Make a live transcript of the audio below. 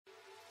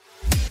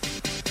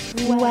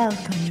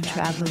Welcome,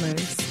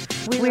 travelers.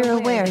 We're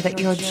aware that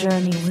your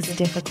journey was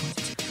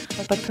difficult,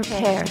 but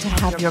prepare to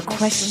have your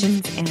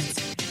questions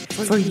answered,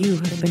 for you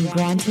have been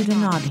granted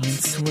an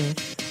audience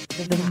with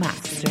the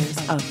Masters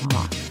of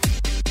Modern.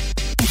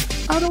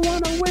 I don't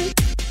want to wait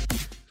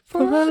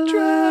for a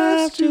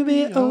drive to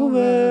be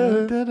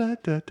over.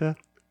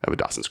 I have a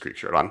Dawson's Creek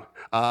shirt on.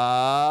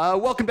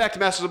 Welcome back to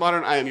Masters of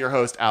Modern. I am your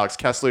host, Alex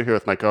Kessler, here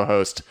with my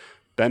co-host,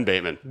 Ben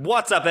Bateman.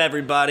 What's up,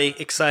 everybody?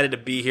 Excited to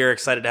be here.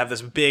 Excited to have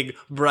this big,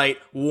 bright,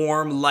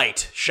 warm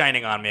light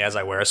shining on me as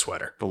I wear a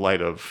sweater. The light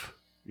of...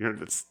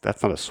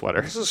 that's not a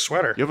sweater. This is a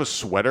sweater. You have a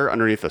sweater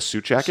underneath a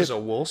suit jacket? This is a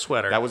wool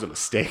sweater. That was a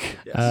mistake.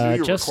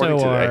 Just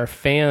so our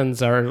fans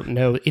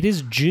know, it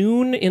is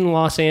June in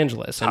Los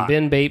Angeles, and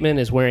Ben Bateman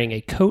is wearing a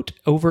coat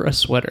over a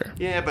sweater.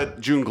 Yeah,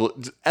 but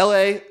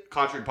L.A.,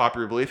 contrary to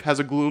popular belief, has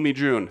a gloomy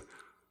June.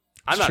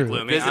 I'm not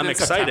gloomy. I'm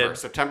excited.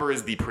 September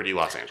is the pretty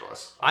Los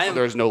Angeles. So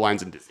there's no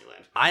lines in Disneyland.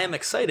 I am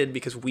excited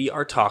because we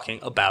are talking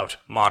about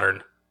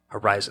Modern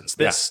Horizons.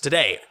 This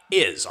today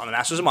is, on the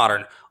Masters of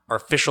Modern, our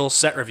official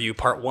set review,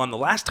 part 1. The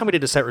last time we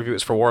did a set review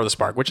was for War of the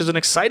Spark, which is an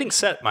exciting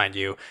set, mind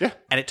you. Yeah.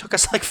 And it took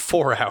us like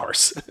 4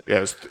 hours.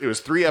 Yeah, it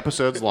was 3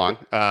 episodes long.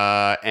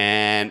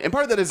 And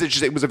part of that is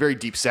it was a very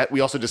deep set.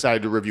 We also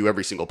decided to review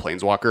every single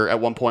Planeswalker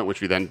at one point,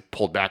 which we then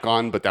pulled back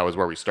on, but that was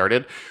where we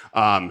started.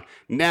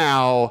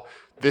 Now,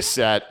 this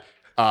set...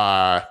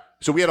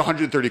 So we had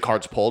 130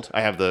 cards pulled.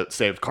 I have the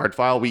saved card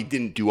file. We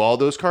didn't do all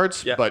those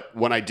cards, but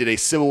when I did a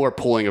similar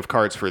pulling of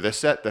cards for this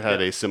set that had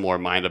a similar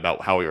mind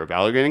about how we were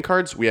evaluating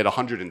cards, we had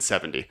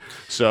 170.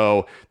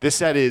 So this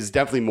set is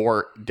definitely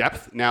more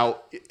depth.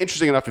 Now,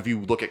 interesting enough, if you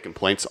look at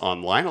complaints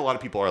online, a lot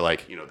of people are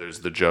like,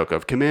 there's the joke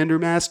of Commander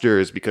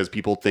Masters because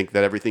people think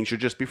that everything should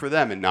just be for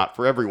them and not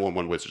for everyone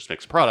when Wizards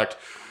makes a product.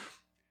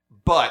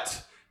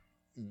 But...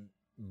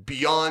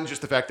 beyond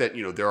just the fact that,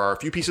 there are a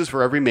few pieces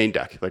for every main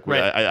deck. Like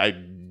I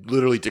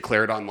literally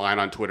declared online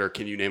on Twitter,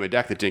 can you name a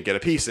deck that didn't get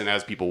a piece? And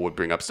as people would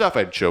bring up stuff,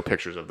 I'd show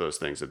pictures of those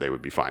things that they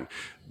would be fine.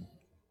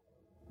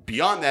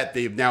 Beyond that,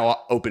 they've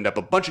now opened up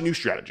a bunch of new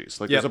strategies.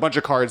 There's a bunch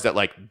of cards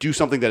that do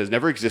something that has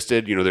never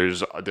existed.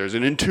 There's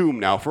an Entomb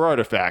now for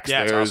artifacts.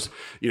 Yeah, there's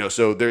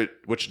awesome.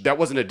 Which that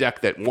wasn't a deck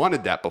that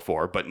wanted that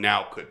before, but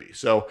now could be.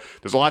 So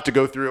there's a lot to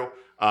go through.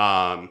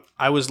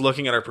 I was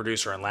looking at our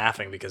producer and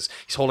laughing because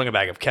he's holding a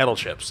bag of kettle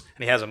chips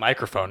and he has a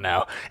microphone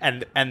now,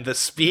 and the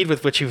speed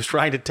with which he was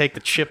trying to take the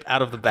chip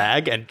out of the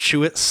bag and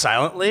chew it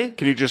silently.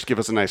 Can you just give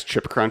us a nice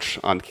chip crunch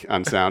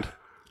on sound?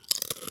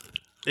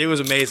 It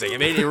was amazing.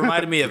 It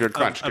reminded me of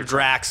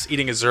Drax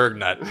eating a Zerg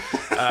nut.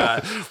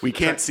 We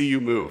can't see you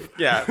move.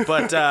 Yeah,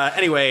 but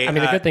anyway. I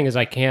mean, the good thing is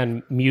I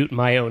can mute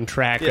my own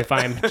track if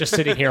I'm just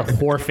sitting here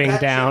whorfing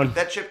down.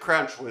 That chip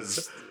crunch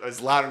was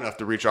loud enough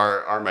to reach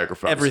our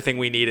microphones. Everything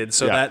we needed.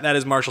 So that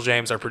is Marshall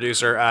James, our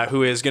producer,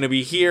 who is going to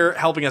be here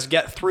helping us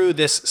get through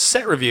this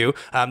set review.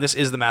 This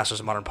is the Masters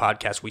of Modern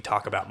podcast. We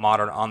talk about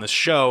Modern on this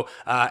show,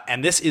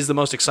 and this is the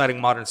most exciting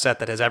Modern set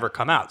that has ever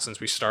come out since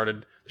we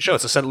started the show.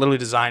 It's a set literally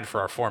designed for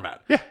our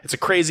format. Yeah. It's a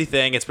crazy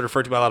thing. It's been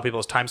referred to by a lot of people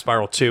as Time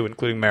Spiral 2,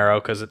 including Marrow,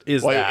 because it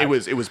is that. It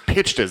was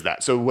pitched as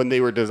that. So when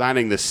they were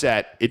designing the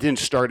set, it didn't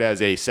start as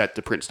a set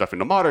to print stuff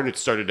into Modern. It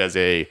started as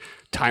a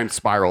Time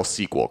Spiral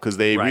sequel because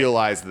they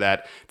realized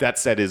that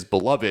set is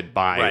beloved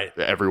by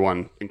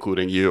everyone,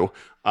 including you.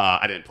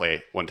 I didn't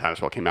play when Time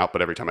Spiral came out,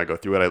 but every time I go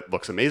through it, it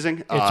looks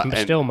amazing.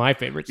 It's still my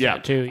favorite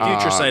set, too.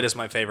 Future Sight is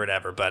my favorite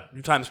ever,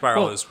 but Time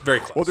Spiral is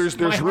very close. Well, there's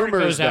my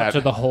rumors goes that... out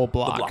to the whole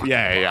block.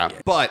 Yeah.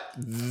 But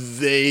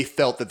they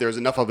felt that there's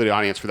enough of an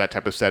audience for that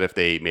type of set if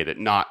they made it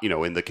not,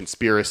 in the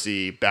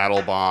Conspiracy,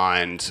 Battle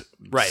Bond,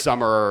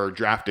 summer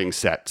drafting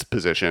set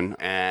position,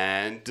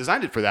 and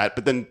designed it for that.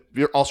 But then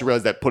you also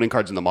realized that putting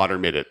cards in the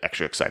Modern made it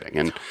extra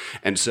exciting.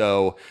 And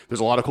so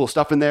there's a lot of cool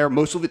stuff in there.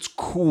 Most of it's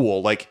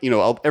cool.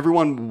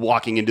 Everyone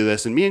walking into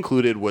this, and me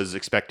included, was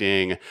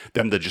expecting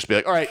them to just be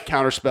like, all right,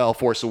 counterspell,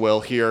 force of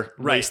will here,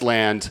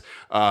 wasteland.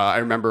 I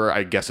remember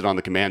I guessed it on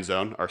the Command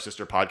Zone, our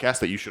sister podcast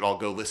that you should all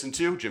go listen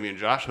to. Jimmy and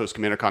Josh host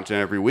Commander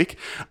content every week.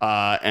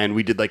 And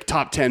we did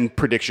top 10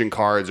 prediction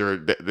cards,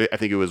 or I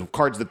think it was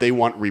cards that they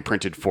want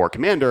reprinted for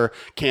Commander.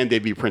 Can they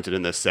be printed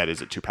in this set?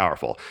 Is it too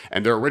powerful?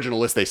 And their original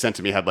list they sent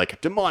to me had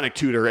Demonic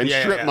Tutor and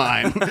Strip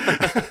Mine.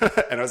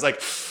 And I was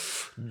like,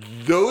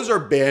 those are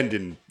banned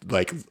in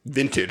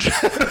vintage.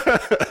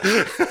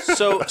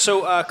 So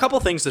a couple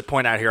things to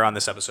point out here on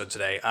this episode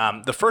today.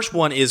 The first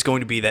one is going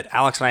to be that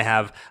Alex and I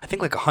have, I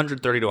think,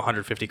 130 to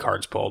 150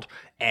 cards pulled.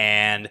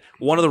 And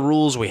one of the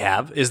rules we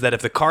have is that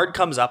if the card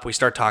comes up, we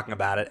start talking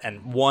about it,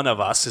 and one of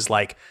us is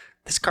like,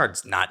 this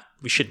card's not,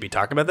 we shouldn't be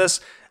talking about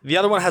this. The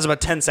other one has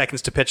about 10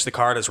 seconds to pitch the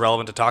card as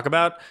relevant to talk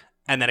about,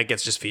 and then it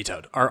gets just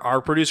vetoed.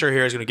 Our producer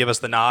here is going to give us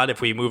the nod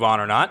if we move on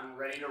or not. I'm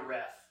ready to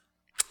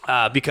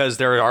ref. Because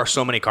there are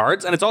so many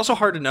cards, and it's also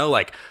hard to know.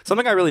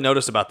 Something I really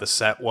noticed about this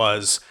set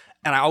was,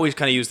 and I always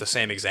kind of use the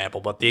same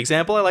example, but the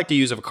example I like to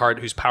use of a card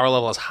whose power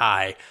level is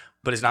high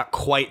but is not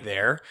quite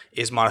there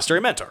is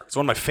Monastery Mentor. It's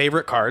one of my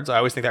favorite cards. I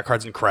always think that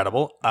card's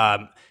incredible.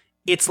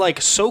 it's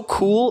like so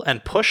cool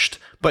and pushed,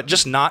 but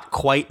just not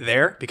quite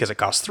there because it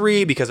costs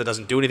 3, because it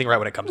doesn't do anything right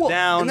when it comes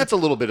down. And that's a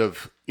little bit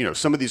of,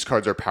 some of these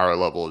cards are power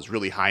level is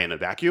really high in a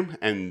vacuum,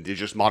 and it's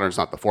just Modern's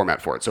not the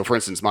format for it. So for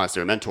instance,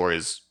 Monastery Mentor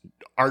is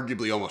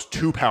arguably almost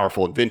too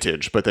powerful in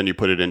Vintage, but then you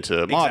put it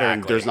into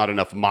Modern, there's not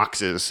enough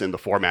Moxes in the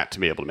format to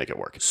be able to make it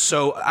work.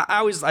 So I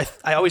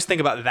always think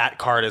about that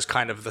card as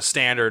kind of the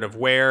standard of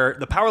where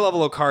the power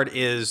level of card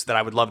is that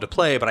I would love to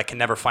play, but I can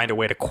never find a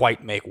way to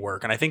quite make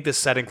work. And I think this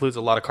set includes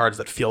a lot of cards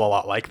that feel a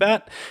lot like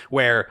that,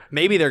 where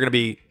maybe they're going to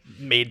be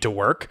made to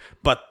work,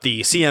 but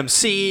the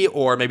CMC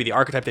or maybe the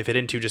archetype they fit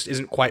into just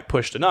isn't quite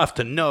pushed enough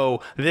to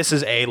know this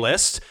is a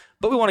list.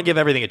 But we want to give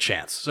everything a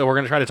chance. So we're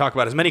going to try to talk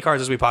about as many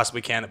cards as we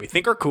possibly can that we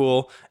think are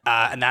cool.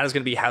 And that is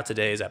going to be how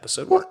today's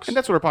episode works. And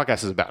that's what our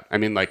podcast is about. I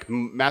mean, like,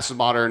 Masters of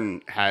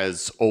Modern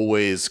has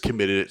always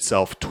committed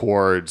itself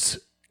towards,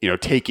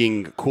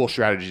 taking cool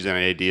strategies and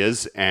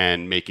ideas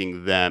and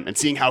making them and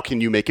seeing how can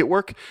you make it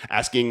work,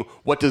 asking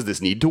what does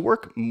this need to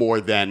work,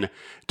 more than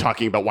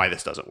talking about why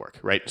this doesn't work,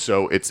 right?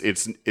 So it's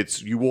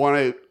you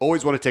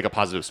always want to take a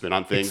positive spin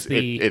on things.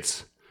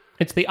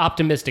 It's the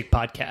optimistic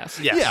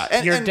podcast. Yes.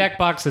 Yeah. Your deck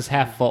box is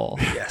half full.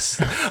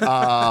 Yes.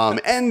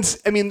 And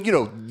I mean,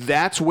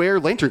 that's where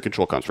Lantern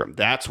Control comes from.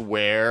 That's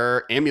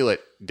where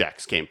Amulet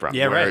decks came from.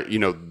 Yeah, where,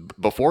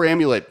 right. Before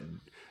Amulet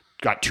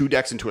got 2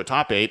 decks into a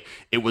top 8,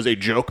 it was a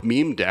joke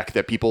meme deck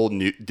that people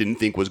didn't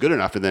think was good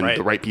enough. And then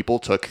the right people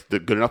the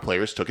good enough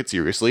players took it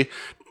seriously,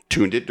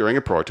 tuned it during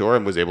a Pro Tour,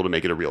 and was able to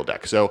make it a real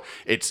deck. So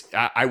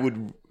I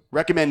would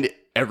recommend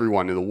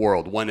everyone in the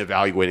world, when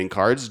evaluating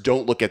cards,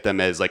 don't look at them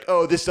as like,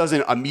 oh, this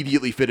doesn't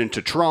immediately fit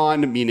into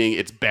Tron, meaning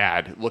it's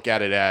bad. Look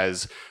at it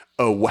as,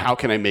 oh, how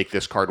can I make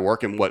this card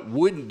work, and what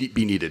would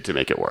be needed to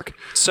make it work?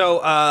 So,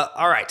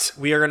 all right,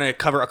 we are going to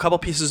cover a couple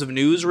pieces of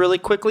news really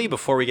quickly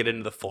before we get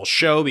into the full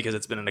show, because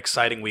it's been an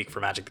exciting week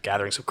for Magic the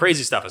Gathering. Some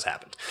crazy stuff has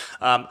happened.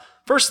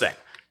 First thing,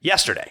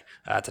 yesterday,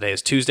 today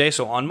is Tuesday,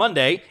 so on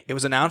Monday, it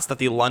was announced that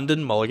the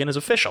London Mulligan is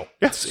official.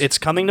 Yes. It's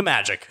coming to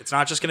Magic. It's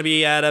not just going to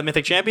be at a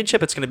Mythic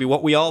Championship, it's going to be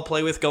what we all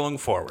play with going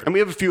forward. And we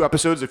have a few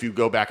episodes, if you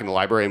go back in the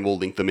library, and we'll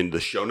link them in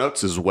the show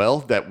notes as well,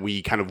 that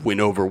we kind of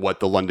went over what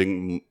the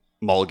London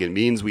Mulligan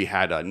means. We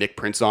had Nick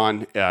Prince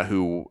on,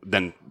 who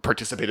then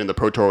participated in the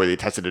Pro Tour where they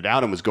tested it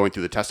out and was going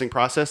through the testing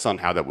process on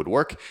how that would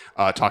work,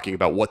 talking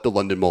about what the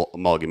London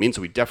Mulligan means.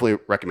 So we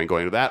definitely recommend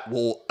going to that.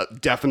 We'll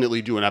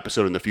definitely do an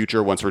episode in the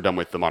future once we're done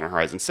with the Modern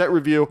Horizons set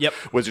review. Yep.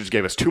 Wizards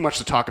gave us too much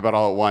to talk about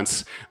all at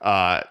once.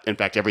 In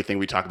fact, everything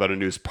we talk about in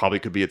news probably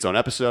could be its own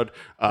episode.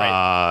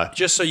 Right.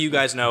 Just so you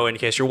guys know, in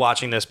case you're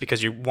watching this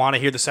because you want to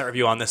hear the set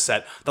review on this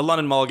set, the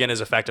London Mulligan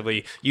is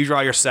effectively, you draw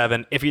your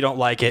 7. If you don't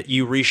like it,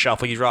 you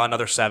reshuffle, you draw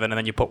another 7, and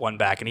then you put 1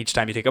 back. And each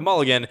time you take a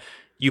mulligan,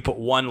 you put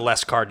 1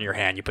 less card in your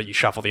hand. You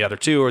shuffle the other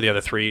 2 or the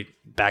other 3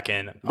 back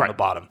in on the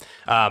bottom.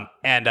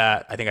 And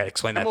I think I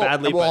explained that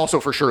badly. And we'll also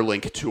for sure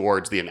link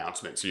towards the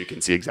announcement so you can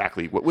see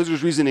exactly what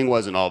Wizards' reasoning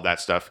was and all of that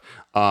stuff.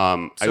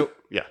 So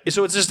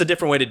it's just a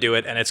different way to do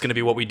it, and it's going to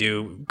be what we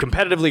do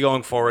competitively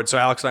going forward. So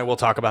Alex and I will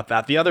talk about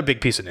that. The other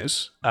big piece of news.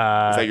 Is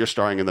that you're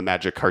starring in the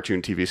Magic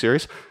cartoon TV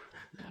series?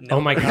 No.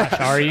 Oh my gosh,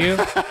 are you?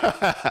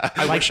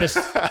 I like this.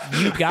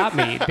 You got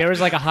me. There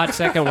was like a hot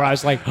second where I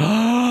was like,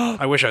 oh,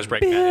 I wish I was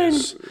breaking that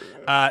news.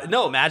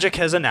 No, Magic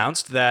has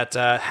announced that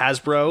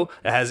Hasbro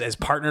has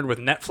partnered with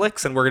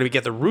Netflix, and we're going to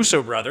get the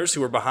Russo brothers,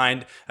 who are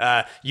behind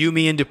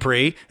Yumi and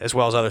Dupree, as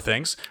well as other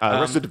things.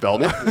 Arrested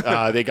Development.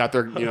 They got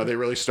their, they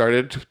really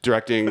started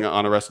directing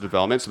on Arrested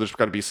Development. So there's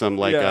got to be some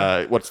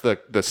what's the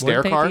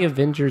stair car? The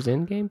Avengers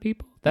Endgame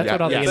people? That's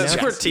what all the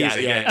announcements. We're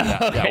teasing it.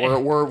 Yeah,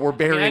 we're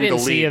burying I didn't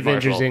the lead. see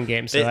Avengers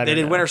Endgame, so they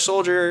did Winter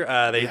Soldier.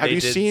 Have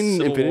you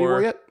seen Infinity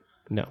War yet?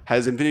 No.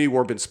 Has Infinity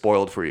War been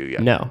spoiled for you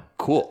yet? No.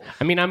 Cool.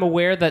 I mean, I'm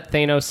aware that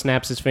Thanos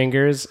snaps his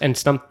fingers and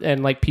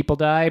people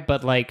die,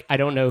 but I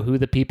don't know who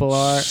the people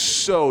are.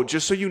 So,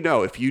 just so you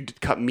know, if you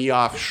cut me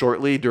off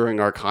shortly during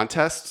our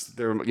contests,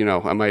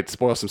 I might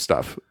spoil some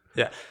stuff.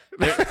 Yeah.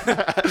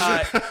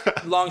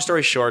 Long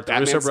story short, the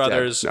Russo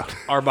brothers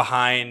are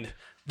behind.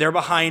 They're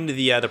behind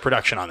the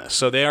production on this.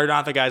 So they are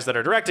not the guys that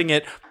are directing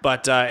it,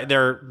 but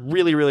they're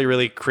really, really,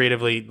 really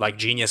creatively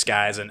genius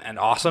guys and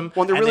awesome.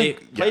 Well, they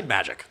played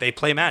Magic. They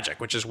play Magic,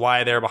 which is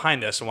why they're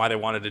behind this and why they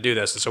wanted to do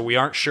this. And so we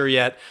aren't sure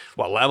yet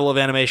what level of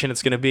animation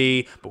it's going to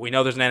be, but we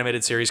know there's an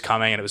animated series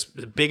coming, and it was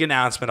a big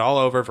announcement all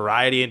over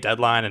Variety and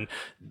Deadline, and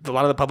a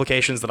lot of the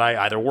publications that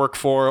I either work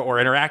for or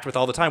interact with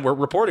all the time were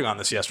reporting on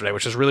this yesterday,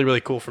 which is really,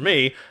 really cool for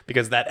me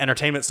because that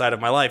entertainment side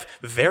of my life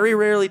very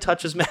rarely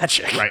touches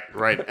Magic.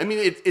 Right. I mean,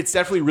 it's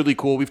definitely really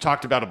cool. We've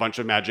talked about a bunch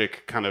of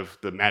Magic, kind of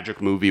the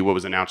Magic movie, what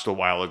was announced a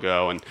while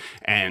ago,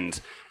 and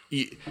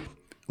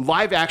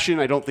live action,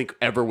 I don't think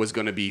ever was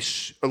going to be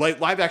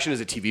live action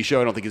as a TV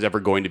show. I don't think is ever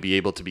going to be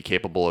able to be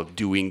capable of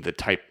doing the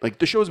type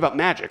the show is about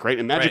magic, right?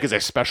 And magic is a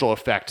special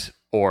effect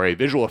or a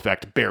visual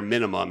effect bare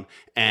minimum,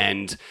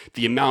 and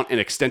the amount and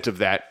extent of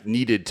that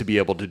needed to be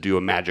able to do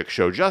a magic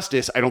show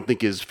justice, I don't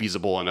think is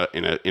feasible in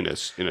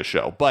a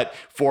show. But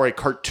for a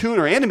cartoon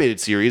or animated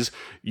series,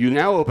 you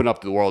now open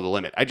up the world of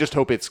limit. I just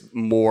hope it's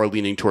more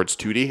leaning towards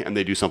 2D, and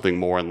they do something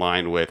more in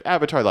line with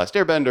Avatar: The Last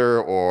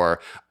Airbender, or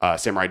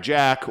Samurai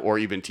Jack, or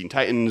even Teen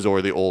Titans,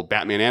 or the old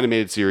Batman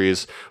animated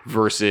series,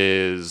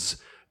 versus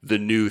the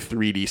new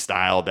 3D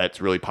style that's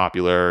really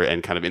popular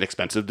and kind of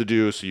inexpensive to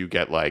do. So you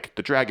get like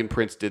the Dragon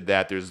Prince did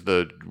that. There's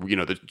the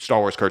Star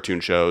Wars cartoon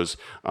shows,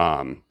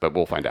 but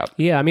we'll find out.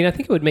 Yeah, I mean, I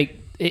think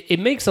it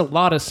makes a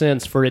lot of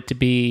sense for it to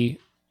be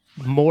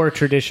more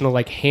traditional,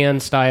 like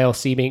hand style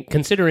seeming,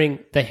 considering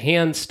the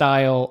hand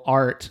style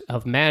art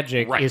of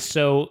Magic is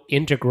so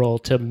integral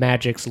to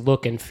Magic's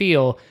look and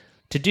feel.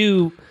 To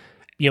do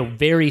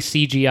very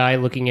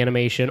CGI looking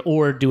animation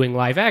or doing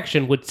live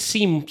action would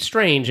seem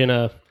strange in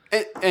a...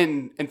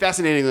 And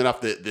fascinatingly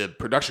enough, the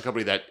production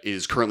company that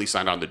is currently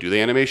signed on to do the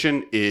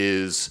animation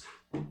is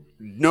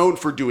known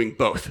for doing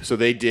both. So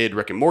they did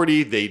Rick and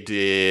Morty. They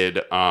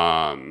did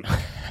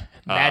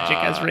Magic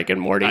as Rick and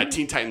Morty.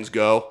 Teen Titans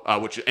Go,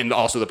 and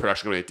also the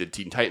production company that did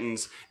Teen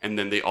Titans. And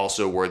then they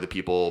also were the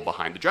people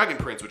behind the Dragon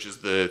Prince, which is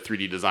the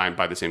 3D design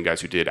by the same guys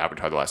who did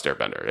Avatar: The Last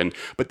Airbender.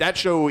 But that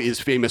show is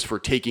famous for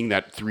taking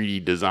that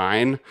 3D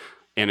design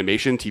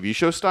animation TV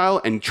show style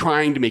and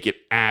trying to make it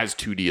as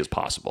 2D as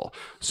possible.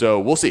 So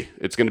we'll see.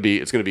 It's going to be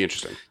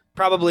interesting.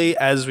 Probably,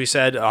 as we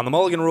said on the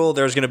Mulligan Rule,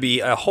 there's going to be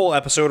a whole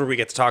episode where we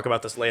get to talk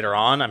about this later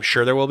on. I'm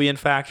sure there will be, in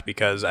fact,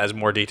 because as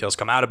more details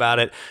come out about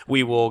it,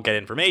 we will get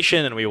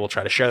information and we will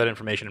try to share that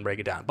information and break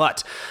it down.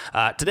 But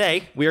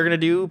today, we are going to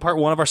do part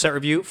 1 of our set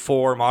review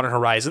for Modern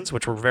Horizons,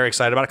 which we're very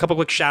excited about. A couple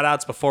quick shout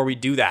outs before we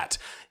do that.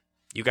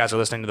 You guys are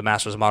listening to the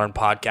Masters of Modern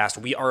podcast.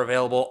 We are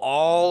available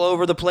all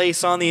over the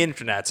place on the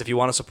internet. If you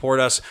want to support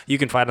us, you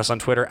can find us on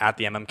Twitter at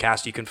the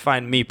MMCast. You can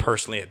find me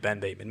personally at Ben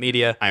Bateman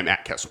Media. I'm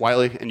at Kes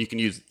Wiley, and you can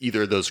use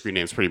either of those screen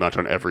names pretty much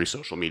on every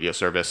social media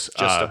service.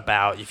 Just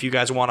about. If you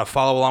guys want to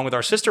follow along with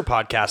our sister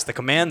podcast, The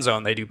Command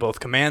Zone, they do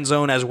both Command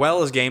Zone as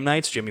well as Game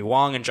Nights. Jimmy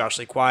Wong and Josh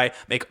Lee Kwai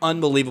make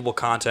unbelievable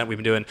content. We've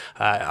been doing,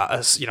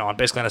 basically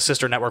on a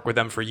sister network with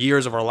them for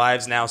years of our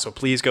lives now, so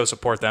please go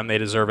support them. They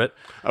deserve it.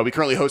 We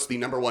currently host the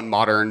 #1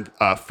 Modern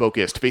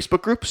focused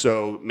Facebook group,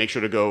 so make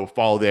sure to go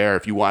follow there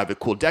if you want to have a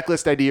cool deck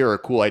list idea or a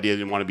cool idea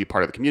and want to be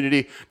part of the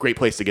community. Great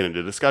place to get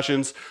into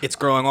discussions. It's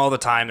growing all the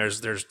time.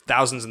 There's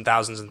thousands and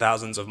thousands and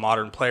thousands of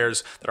Modern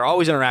players that are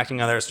always interacting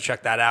on there, so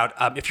check that out.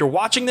 If you're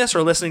watching this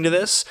or listening to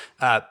this,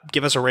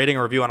 give us a rating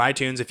or review on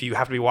iTunes. If you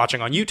have to be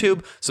watching on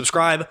YouTube,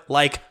 subscribe,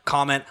 like,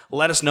 comment,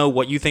 let us know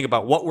what you think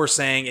about what we're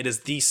saying. It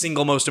is the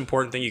single most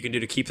important thing you can do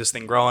to keep this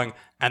thing growing.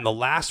 And the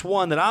last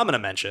one that I'm going to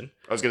mention...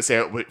 I was going to say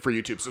for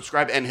YouTube,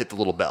 subscribe and hit the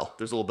little bell.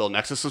 There's a little bell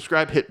next to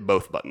subscribe. Hit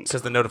both buttons.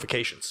 Because the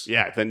notifications.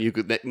 Yeah, then you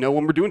could know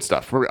when we're doing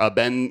stuff.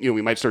 Ben,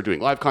 we might start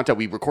doing live content.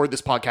 We record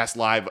this podcast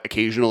live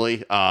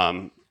occasionally.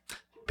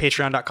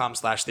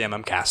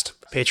 Patreon.com/TheMMCast.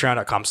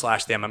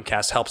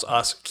 Patreon.com/TheMMCast helps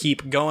us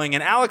keep going.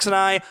 And Alex and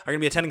I are going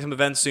to be attending some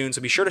events soon,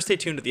 so be sure to stay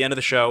tuned at the end of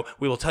the show.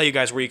 We will tell you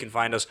guys where you can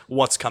find us,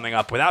 what's coming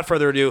up. Without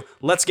further ado,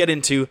 let's get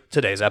into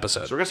today's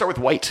episode. So we're going to start with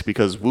white,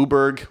 because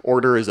WUBRG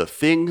order is a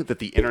thing that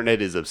the internet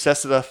is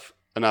obsessed enough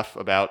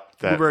about.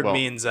 That WUBRG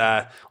means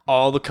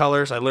all the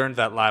colors. I learned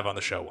that live on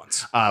the show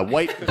once.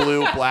 White,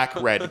 blue,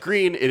 black, red,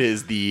 green. It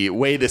is the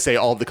way to say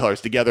all of the colors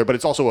together, but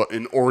it's also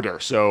an order.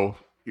 So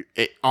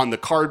on the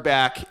card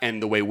back and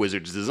the way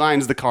Wizards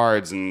designs the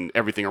cards and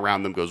everything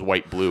around them goes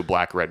white, blue,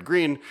 black, red,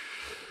 green.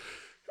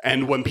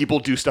 And when people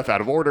do stuff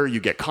out of order, you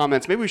get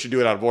comments. Maybe we should do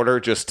it out of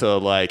order just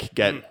to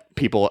get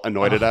people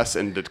annoyed at us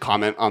and to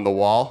comment on the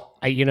wall.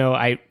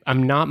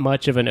 I'm not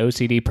much of an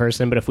OCD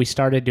person, but if we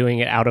started doing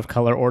it out of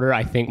color order,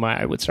 I think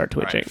my eye would start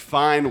twitching. Right,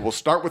 fine, we'll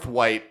start with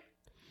white.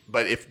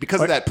 But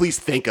because of that, please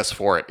thank us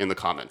for it in the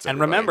comments. And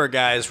remember,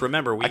 guys, we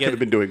could have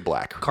been doing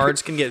black.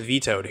 Cards can get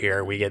vetoed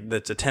here.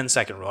 It's a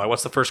 10-second rule.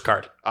 What's the first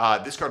card?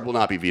 This card will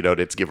not be vetoed.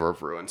 It's Giver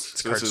of Ruins.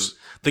 This is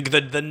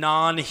the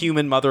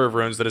non-human Mother of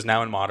Runes that is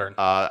now in Modern.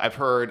 I've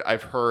heard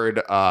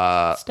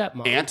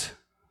Stepmom. Aunt.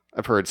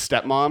 I've heard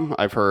Stepmom.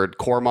 I've heard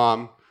Core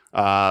Mom.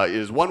 It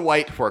is 1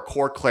 white for a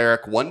Core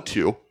Cleric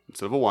 1/2.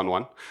 Instead of a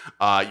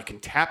 1/1, you can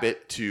tap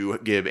it to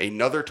give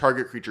another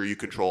target creature you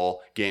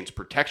control gains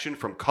protection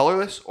from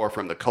colorless or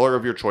from the color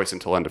of your choice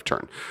until end of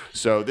turn.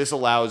 So this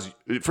allows,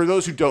 for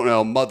those who don't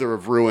know, Mother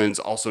of Ruins,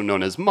 also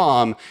known as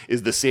Mom,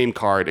 is the same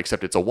card,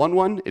 except it's a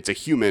 1/1, it's a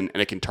human,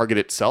 and it can target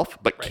itself,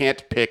 but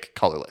can't pick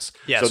colorless.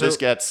 Yeah, so this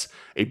gets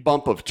a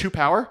bump of 2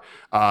 power,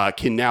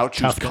 can now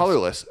choose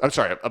colorless. I'm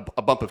sorry,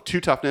 a bump of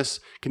 2 toughness,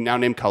 can now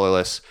name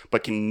colorless,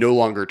 but can no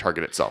longer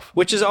target itself.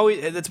 Which is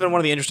always, that's been one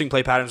of the interesting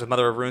play patterns with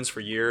Mother of Runes for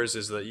years,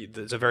 is that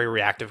it's a very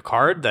reactive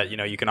card that,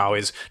 you can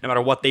always, no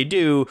matter what they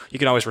do, you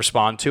can always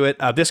respond to it.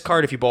 This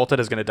card, if you bolt it,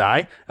 is going to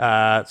die.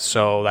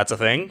 So that's a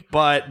thing.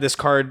 But this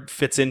card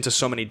fits into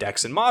so many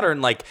decks in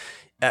Modern.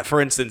 For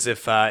instance,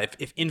 if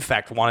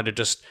Infect wanted to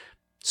just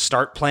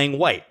start playing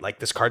white. Like,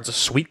 this card's a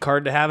sweet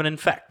card to have an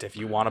Infect. If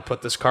you want to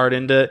put this card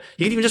into...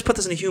 You can even just put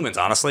this into humans,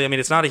 honestly. I mean,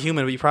 it's not a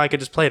human, but you probably could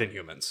just play it in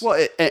humans.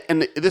 Well,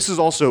 and this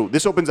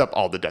opens up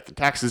all the Death and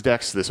Taxes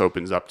decks. This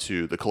opens up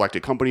to the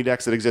Collected Company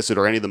decks that existed,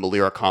 or any of the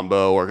Melira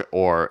combo,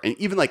 and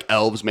even like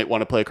Elves might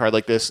want to play a card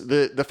like this.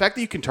 The fact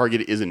that you can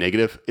target it is a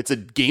negative. It's a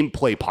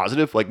gameplay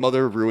positive. Like,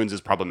 Mother of Ruins is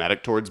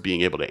problematic towards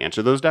being able to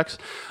answer those decks,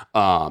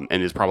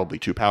 and is probably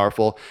too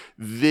powerful.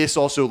 This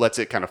also lets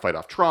it kind of fight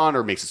off Tron,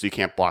 or makes it so you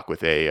can't block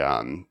with a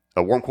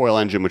Wormcoil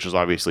Engine, which is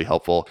obviously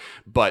helpful.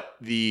 But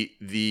the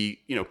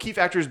key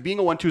factors, being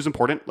a 1/2 is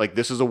important. Like,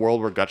 this is a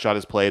world where Gutshot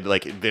is played.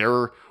 Like,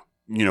 they're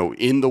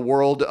in the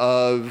world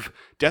of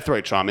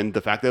Deathrite Shaman,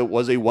 the fact that it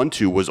was a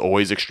 1/2 was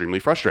always extremely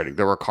frustrating.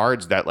 There were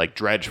cards that, like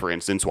Dredge, for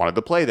instance, wanted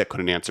to play that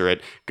couldn't answer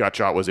it.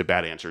 Gutshot was a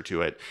bad answer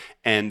to it.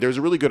 And there's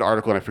a really good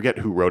article, and I forget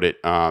who wrote it,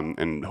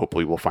 and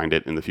hopefully we'll find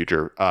it in the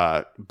future.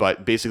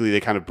 But basically, they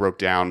kind of broke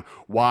down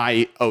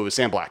why. Oh, it was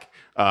Sam Black.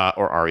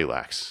 Or Ari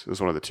Lax. It was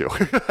one of the two.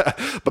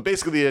 But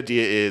basically the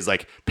idea is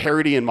like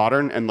parity in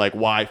Modern, and like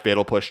why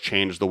Fatal Push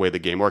changed the way the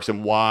game works,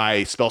 and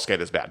why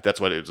Spellskite is bad.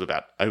 That's what it was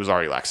about. It was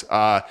Ari Lax.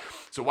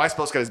 So why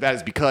Spellskite is bad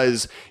is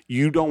because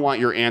you don't want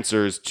your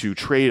answers to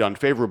trade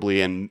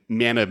unfavorably, and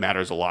mana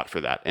matters a lot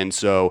for that. And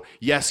so,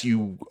 yes,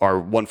 you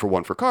are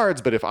 1-for-1 for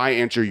cards, but if I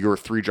answer your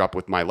 3-drop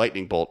with my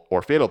Lightning Bolt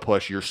or Fatal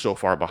Push, you're so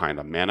far behind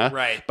on mana.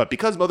 Right. But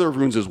because Mother of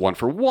Runes is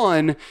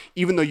 1-for-1,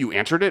 even though you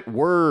answered it,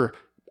 we're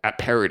at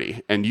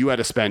parity, and you had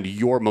to spend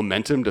your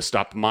momentum to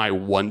stop my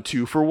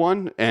 1/2 for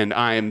 1, and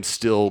I'm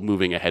still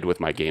moving ahead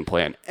with my game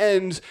plan.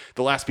 And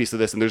the last piece of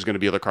this, and there's going to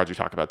be other cards we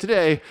talk about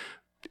today,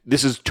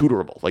 this is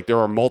tutorable. Like, there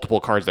are multiple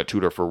cards that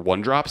tutor for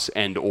 1-drops,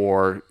 and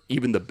or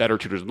even the better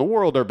tutors in the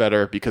world are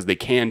better because they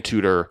can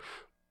tutor.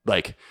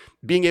 Like,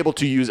 being able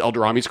to use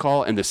Eldrami's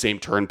Call and the same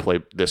turn play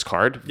this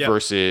card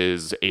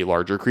versus a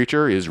larger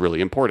creature is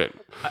really important.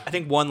 I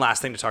think one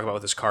last thing to talk about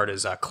with this card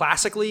is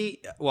classically,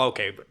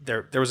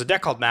 there was a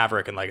deck called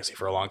Maverick in Legacy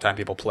for a long time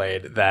people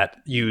played that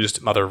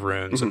used Mother of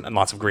Runes and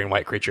lots of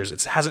green-white creatures.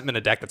 It hasn't been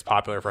a deck that's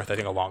popular for, I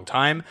think, a long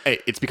time. Hey,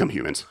 it's become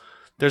humans.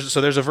 There's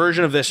a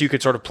version of this you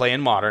could sort of play in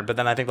Modern, but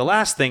then I think the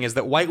last thing is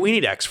that white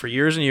weenie decks for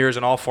years and years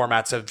in all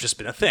formats have just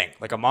been a thing.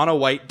 Like a mono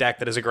white deck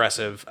that is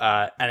aggressive.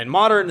 And in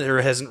Modern,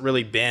 there hasn't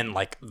really been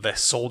like the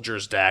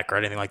Soldiers deck or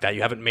anything like that.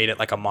 You haven't made it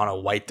like a mono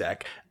white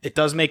deck. It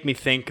does make me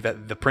think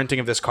that the printing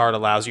of this card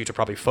allows you to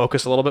probably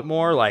focus a little bit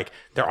more. Like,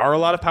 there are a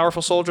lot of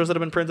powerful Soldiers that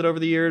have been printed over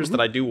the years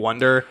that I do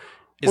wonder,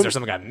 is there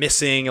something I'm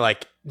missing?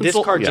 Like, this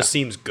card just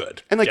seems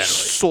good. And like generally.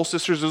 Soul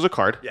Sisters is a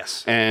card.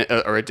 Yes. And,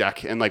 or a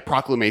deck. And like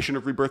Proclamation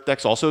of Rebirth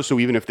decks also. So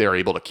even if they're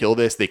able to kill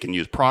this, they can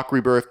use Proc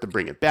Rebirth to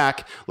bring it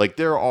back. Like,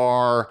 there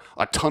are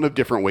a ton of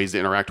different ways to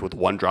interact with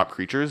 1-drop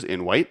creatures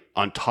in white,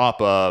 on top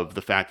of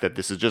the fact that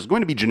this is just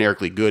going to be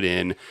generically good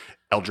in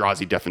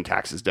Eldrazi Death and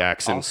Taxes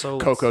decks and Also,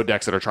 Coco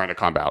decks that are trying to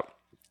combo out.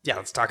 Yeah,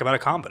 let's talk about a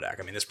combo deck.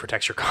 I mean, this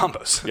protects your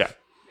combos. Yeah.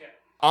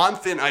 On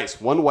Thin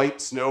Ice, 1 white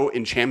snow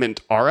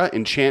enchantment aura,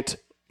 enchant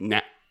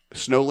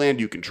snowland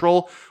you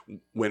control.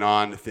 When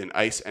on Thin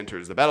Ice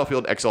enters the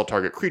battlefield, exile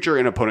target creature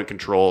and opponent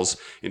controls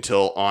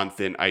until On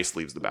Thin Ice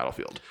leaves the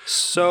battlefield.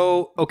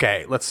 So,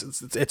 okay,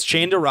 it's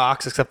chained to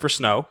rocks except for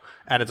snow,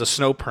 and it's a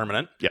snow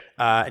permanent.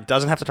 Yeah. It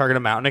doesn't have to target a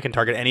mountain. It can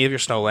target any of your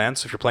snowlands.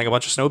 So if you're playing a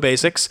bunch of snow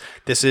basics,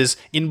 this is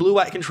in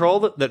blue-white control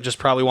that just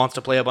probably wants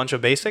to play a bunch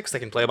of basics. They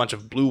can play a bunch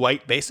of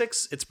blue-white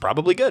basics. It's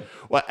probably good.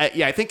 Well,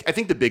 I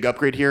think the big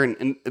upgrade here,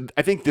 and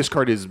I think this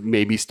card is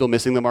maybe still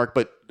missing the mark,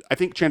 but I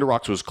think Chained to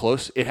Rocks was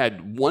close. It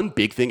had one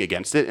big thing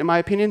against it, in my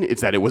opinion.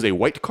 It's that it was a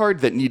white card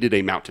that needed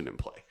a mountain in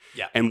play.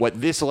 Yeah. And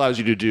what this allows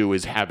you to do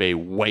is have a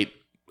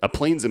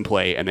plains in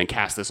play and then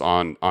cast this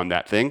on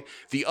that thing.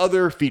 The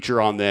other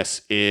feature on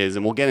this is,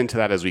 and we'll get into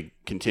that as we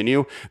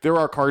continue, there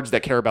are cards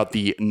that care about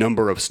the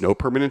number of snow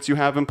permanents you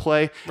have in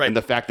play. Right. And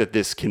the fact that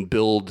this can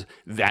build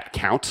that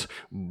count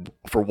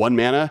for 1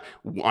 mana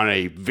on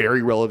a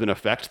very relevant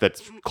effect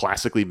that's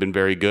classically been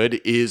very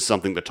good is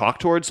something to talk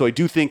towards. So I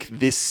do think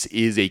this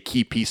is a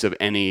key piece of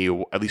any,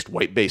 at least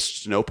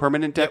white-based snow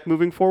permanent deck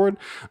moving forward.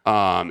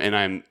 And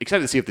I'm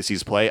excited to see if this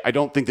sees play. I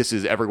don't think this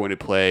is ever going to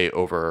play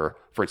over,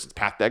 for instance,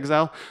 Path to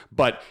Exile.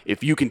 But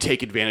if you can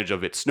take advantage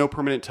of its snow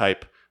permanent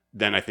type,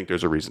 then I think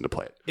there's a reason to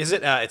play it. Is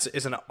it?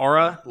 It's an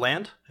aura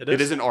land.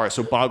 It is an aura,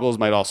 so Boggles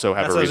might also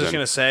have That's a reason. what I was just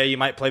going to say. You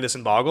might play this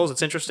in Boggles.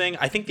 It's interesting.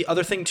 I think the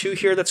other thing, too,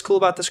 here that's cool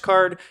about this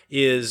card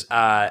is,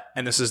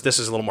 and this is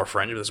a little more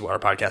fringe, but this is what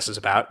our podcast is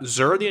about,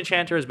 Zur the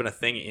Enchanter has been a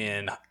thing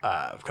in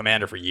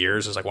Commander for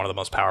years. It's like one of the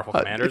most powerful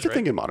commanders, It's a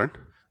thing in Modern.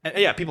 And,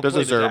 yeah, people There's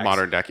play a the Zur decks.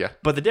 Modern deck, yeah.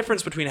 But the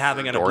difference between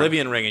having an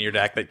Oblivion Ring in your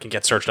deck that can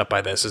get searched up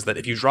by this is that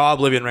if you draw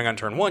Oblivion Ring on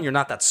turn 1, you're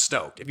not that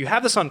stoked. If you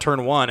have this on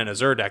turn 1 in a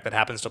Zur deck that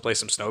happens to play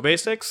some snow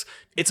basics,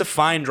 it's a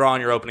fine draw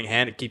in your opening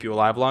hand to keep you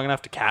alive long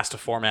enough to cast a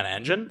 4-mana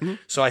engine. Mm-hmm.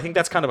 So I think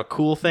that's kind of a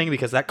cool thing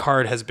because that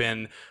card has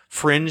been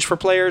fringe for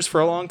players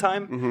for a long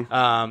time.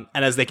 Mm-hmm.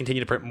 And as they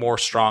continue to print more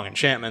strong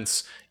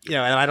enchantments, and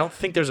I don't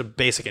think there's a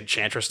basic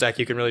Enchantress deck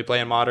you can really play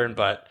in Modern,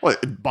 but Well,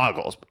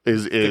 Boggles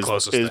is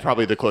closest thing.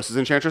 probably the closest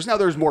Enchantress. Now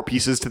there's more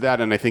pieces to that,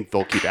 and I think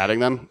they'll keep adding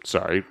them.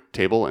 Sorry,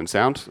 table and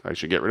sound. I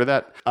should get rid of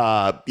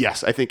that.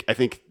 Yes, I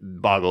think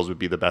Boggles would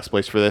be the best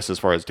place for this as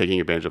far as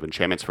taking advantage of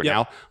enchantments for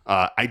now.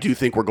 I do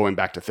think we're going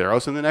back to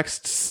Theros in the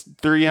next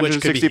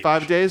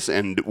 365 days,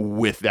 and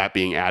with that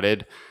being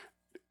added,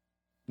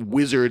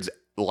 Wizards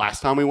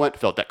last time we went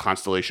felt that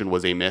Constellation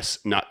was a miss,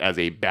 not as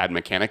a bad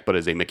mechanic, but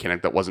as a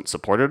mechanic that wasn't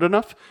supported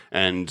enough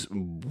and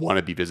want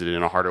to be visited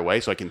in a harder way.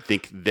 So I can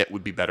think that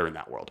would be better in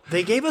that world.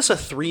 They gave us a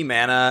 3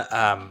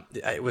 mana.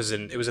 It was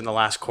in the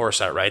last core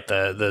set, right?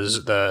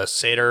 The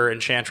Satyr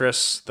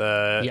Enchantress.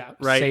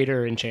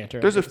 Satyr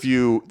Enchanter. There's a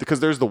few because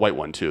there's the white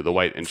one too, the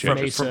white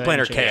Enchantress from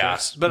Planar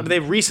Chaos. But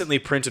they've recently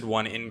printed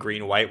one in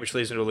green-white, which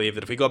leads me to believe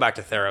that if we go back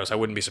to Theros, I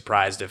wouldn't be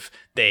surprised if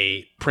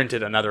they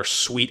printed another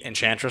sweet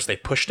Enchantress. They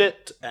pushed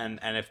it, and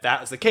if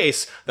that is the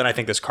case, then I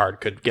think this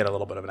card could get a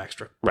little bit of an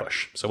extra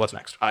push. So what's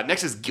next?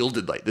 Next is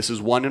Gilded Light. This is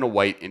 1 and a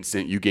white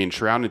instant. You gain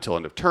Shroud until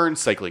end of turn,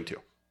 cycling 2.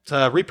 It's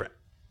a reprint.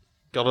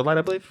 Gilded Light,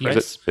 I believe.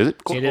 Yes. Is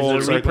it? Cool. It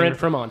is a reprint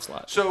from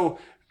Onslaught. So,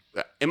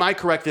 am I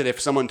correct that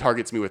if someone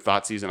targets me with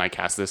Thoughtseize and I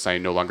cast this, I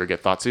no longer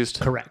get Thoughtseized?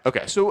 Correct.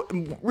 Okay, so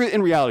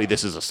in reality,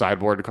 this is a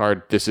sideboard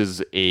card. This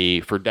is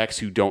for decks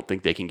who don't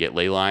think they can get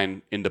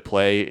Leyline into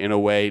play in a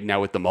way.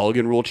 Now, with the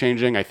Mulligan rule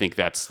changing, I think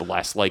that's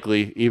less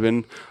likely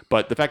even.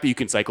 But the fact that you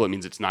can cycle it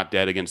means it's not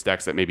dead against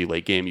decks that maybe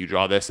late game you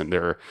draw this and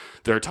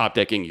they're top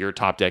decking, you're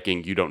top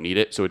decking, you don't need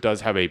it. So it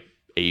does have a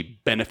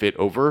benefit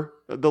over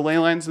the ley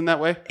lines in that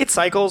way. It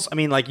cycles. I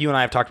mean, like you and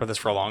I have talked about this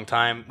for a long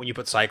time. When you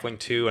put cycling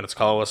 2 and it's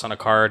colorless on a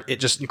card,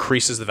 it just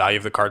increases the value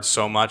of the card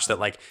so much that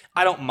like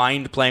I don't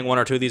mind playing 1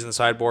 or 2 of these in the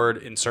sideboard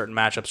in certain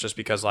matchups just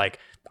because like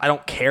I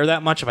don't care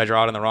that much if I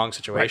draw it in the wrong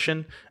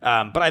situation.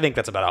 Right. But I think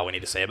that's about all we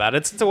need to say about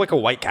it. It's like a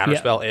white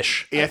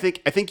counterspell-ish. Yeah, I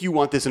think you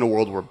want this in a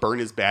world where Burn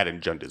is bad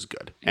and Jund is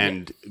good.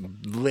 And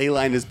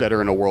Leyline is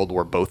better in a world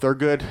where both are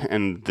good,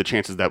 and the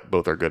chances that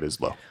both are good is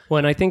low. Well,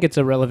 and I think it's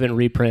a relevant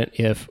reprint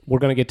if we're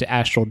going to get to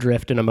Astral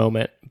Drift in a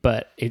moment,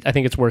 but I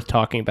think it's worth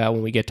talking about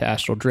when we get to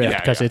Astral Drift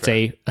because it's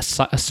a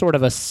sort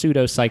of a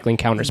pseudo-cycling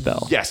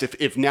counterspell. Yes,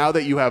 if now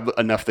that you have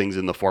enough things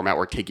in the format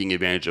where taking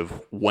advantage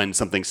of when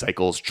something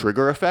cycles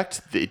trigger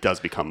effect, it does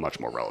become much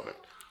more relevant.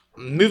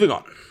 Moving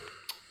on.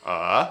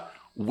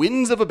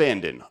 Winds of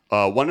Abandon.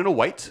 1 and a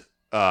white.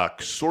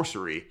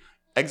 Sorcery.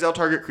 Exile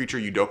target creature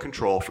you don't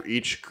control. For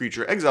each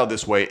creature exiled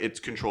this way, its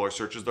controller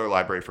searches their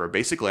library for a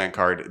basic land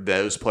card.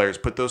 Those players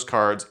put those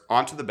cards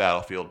onto the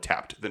battlefield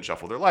tapped, then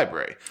shuffle their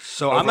librbrary.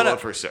 So Overload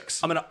for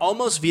 6. I'm gonna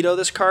almost veto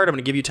this card. I'm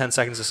gonna give you 10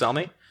 seconds to sell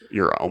me.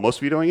 You're almost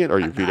vetoing it, or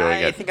you're vetoing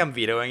it? I think I'm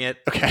vetoing it.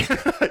 Okay,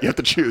 you have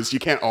to choose. You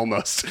can't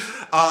almost.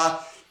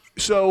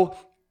 So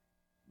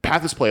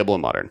Path is playable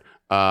in Modern.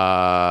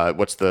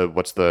 What's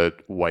the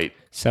white?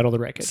 Settle the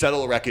Wreckage.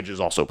 Settle the Wreckage is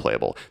also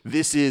playable.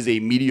 This is a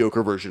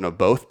mediocre version of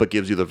both, but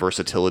gives you the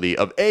versatility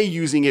of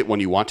using it when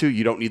you want to.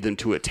 You don't need them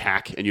to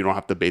attack, and you don't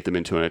have to bait them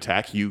into an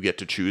attack. You get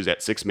to choose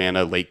at 6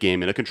 mana late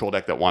game in a control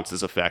deck that wants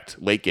this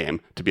effect late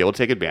game to be able to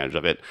take advantage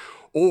of it.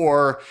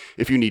 Or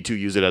if you need to,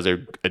 use it as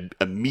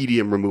a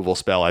medium removal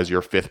spell as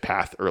your 5th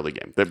path early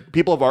game. The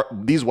people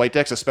of these white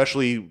decks,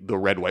 especially the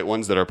red-white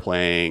ones that are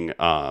playing,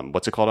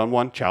 what's it called on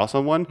 1? Chalice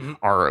on 1,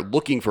 are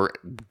looking for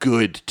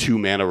good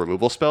 2-mana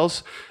removal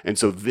spells. And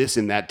so this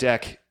in that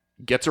deck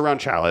gets around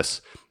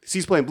Chalice.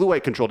 He's playing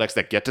blue-white control decks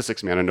that get to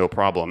 6 mana, no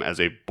problem,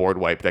 as a board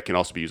wipe that can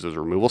also be used as a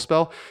removal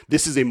spell.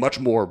 This is a much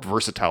more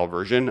versatile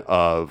version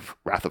of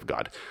Wrath of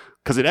God.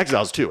 Because it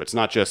exiles too. It's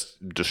not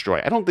just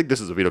destroy. I don't think this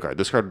is a veto card.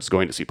 This card is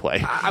going to see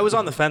play. I was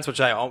on the fence, which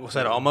I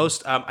said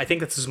almost. I think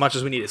that's as much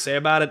as we need to say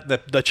about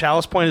it. The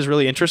Chalice point is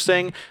really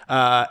interesting.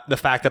 The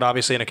fact that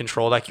obviously in a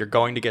control deck you're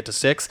going to get to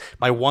 6.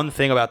 My one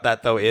thing about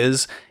that though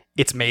is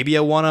it's maybe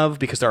a one of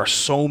because there are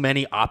so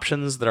many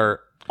options that are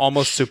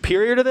almost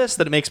superior to this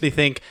that it makes me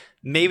think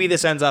maybe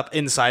this ends up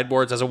in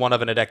sideboards as a one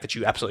of in a deck that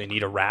you absolutely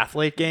need a Wrath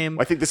late game.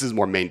 I think this is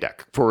more main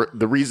deck for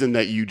the reason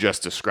that you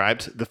just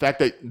described. The fact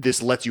that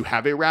this lets you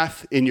have a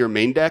Wrath in your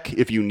main deck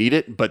if you need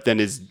it, but then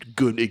is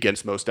good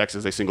against most decks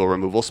as a single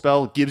removal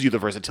spell, gives you the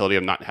versatility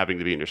of not having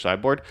to be in your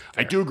sideboard.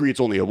 Fair. I do agree it's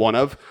only a one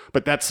of,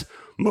 but that's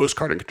most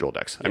card and control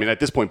decks. I mean, at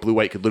this point,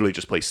 blue-white could literally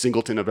just play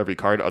singleton of every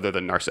card other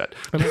than Narset.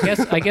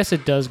 I guess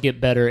it does get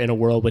better in a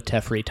world with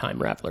Teferi Time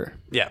Raveler.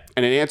 Yeah.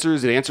 And it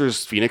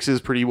answers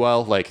Phoenixes pretty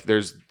well. Like,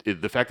 there's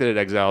the fact that it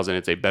exiles and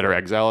it's a better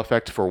exile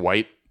effect for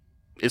white.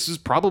 This is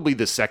probably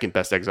the second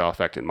best exile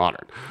effect in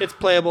Modern. It's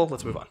playable.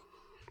 Let's move on.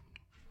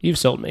 You've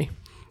sold me.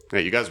 Yeah,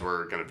 you guys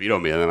were going to veto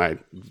me, and then I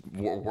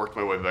worked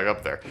my way back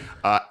up there.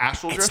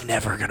 Astral Drift? It's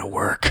never going to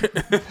work.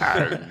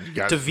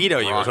 To veto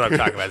you is what I'm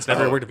talking about. It's never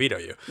going to work to veto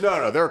you.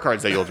 No, there are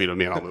cards that you'll veto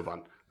me, and I'll move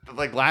on. But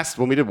like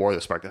when we did War of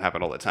the Spark, that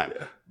happened all the time.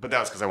 Yeah. But that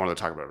was because I wanted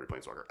to talk about every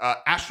Planeswalker.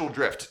 Astral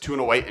Drift, 2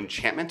 and a white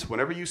enchantment.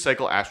 Whenever you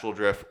cycle Astral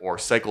Drift or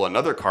cycle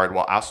another card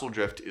while Astral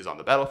Drift is on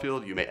the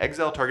battlefield, you may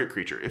exile target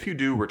creature. If you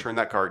do, return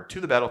that card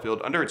to the battlefield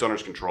under its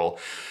owner's control.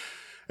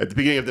 At the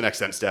beginning of the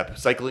next end step,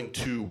 cycling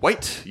to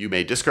white, you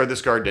may discard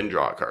this card, then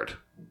draw a card.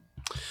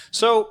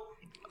 So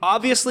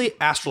obviously,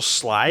 Astral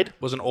Slide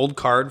was an old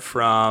card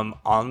from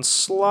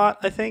Onslaught,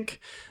 I think.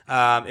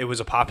 It was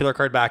a popular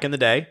card back in the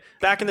day.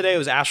 Back in the day, it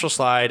was Astral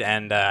Slide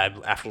and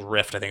Astral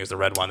Rift, I think, is the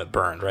red one that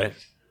burned, right?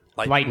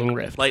 Lightning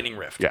Rift. Lightning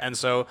Rift. Yeah. And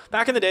so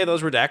back in the day,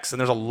 those were decks, and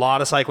there's a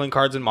lot of cycling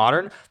cards in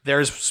Modern.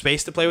 There's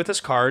space to play with this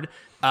card.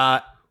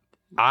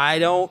 I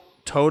don't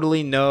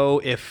totally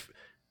know if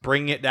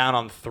bringing it down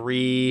on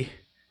 3...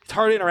 It's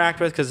hard to interact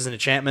with because it's an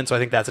enchantment, so I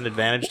think that's an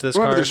advantage to this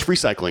Remember, card. there's free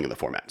cycling in the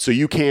format, so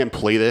you can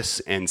play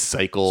this and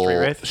cycle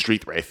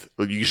Street Wraith.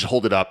 You just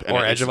hold it up, and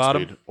or Edge of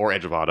Autumn, speed, or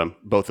Edge of Autumn.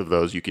 Both of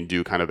those you can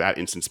do kind of at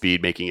instant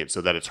speed, making it so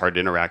that it's hard to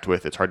interact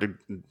with. It's hard to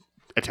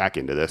attack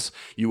into this.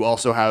 You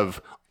also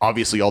have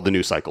obviously all the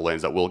new cycle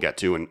lanes that we'll get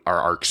to and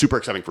are super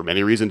exciting for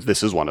many reasons.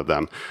 This is one of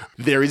them.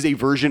 There is a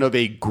version of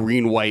a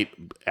green-white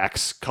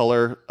X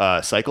color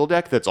cycle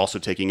deck that's also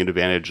taking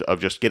advantage of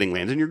just getting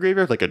lands in your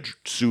graveyard, like a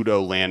pseudo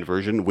land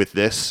version with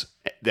this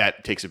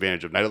that takes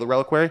advantage of Knight of the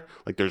Reliquary.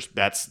 Like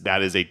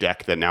that is a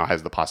deck that now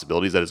has the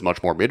possibilities that is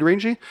much more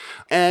mid-rangey.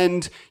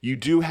 And you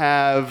do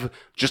have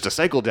just a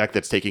cycle deck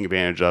that's taking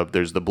advantage of,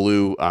 there's the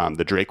blue,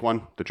 the Drake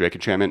one, the Drake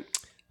enchantment.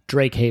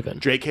 Drake Haven.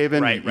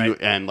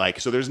 Right. And like,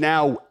 so there's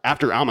now,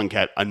 after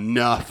Amonkhet,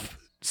 enough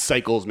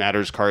Cycles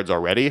Matters cards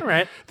already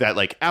that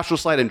like Astral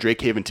Slide and Drake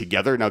Haven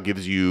together now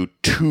gives you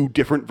 2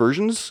 different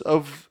versions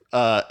of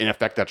an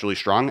effect that's really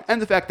strong.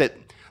 And the fact that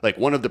like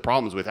one of the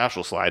problems with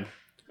Astral Slide,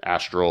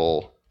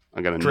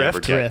 I'm going to never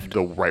get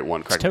the right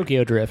one correct.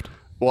 Tokyo Drift.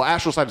 Well,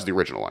 Astral Slide is the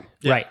original one.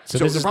 Yeah. Right. So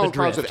the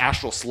problem with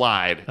Astral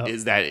Slide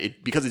is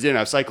that because it didn't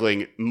have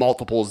cycling,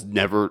 multiples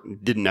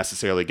didn't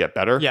necessarily get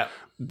better. Yeah.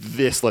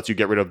 This lets you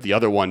get rid of the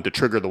other one to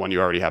trigger the one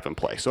you already have in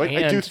play. So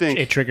I do think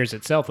it triggers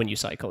itself when you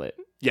cycle it.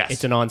 Yes.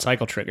 It's an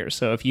on-cycle trigger.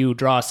 So if you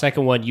draw a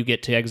second one, you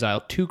get to exile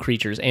 2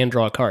 creatures and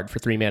draw a card for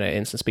 3 mana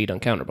instant speed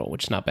uncounterable,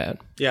 which is not bad.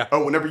 Yeah.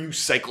 Oh, whenever you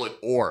cycle it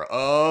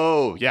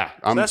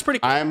that's pretty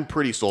cool. I'm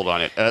pretty sold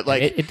on it.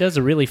 It does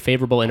a really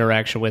favorable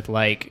interaction with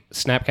like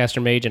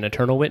Snapcaster Mage and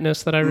Eternal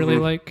Witness that I really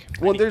like.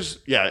 Well,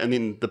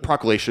 the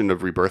Proclamation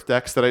of Rebirth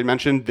decks that I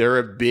mentioned, there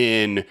have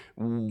been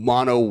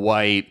mono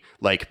white,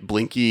 like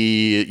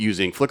Blinky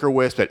using Flicker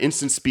Wisp at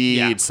instant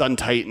speed, Sun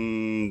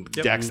Titan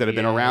decks that have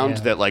been around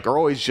that like are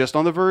always just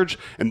on the verge.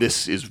 And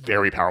this is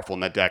very powerful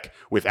in that deck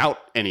without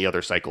any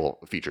other cycle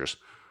features.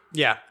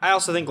 Yeah, I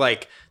also think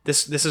like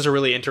this is a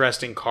really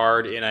interesting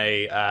card in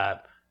a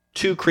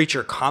 2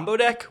 creature combo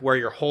deck where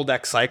your whole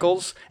deck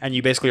cycles, and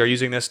you basically are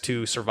using this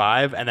to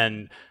survive and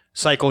then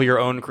cycle your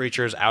own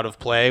creatures out of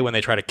play when they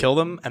try to kill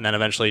them, and then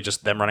eventually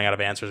just them running out of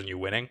answers and you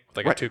winning with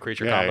like a 2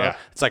 creature combo. Yeah.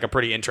 It's like a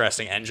pretty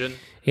interesting engine.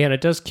 Yeah, and it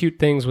does cute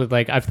things with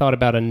like, I've thought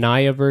about a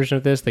Naya version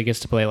of this that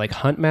gets to play like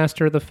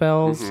Huntmaster of the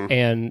Fells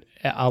and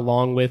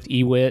along with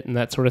Ewit and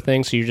that sort of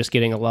thing. So you're just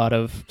getting a lot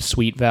of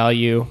sweet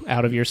value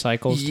out of your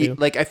cycles too.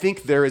 Like I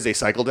think there is a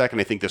cycle deck, and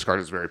I think this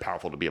card is very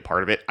powerful to be a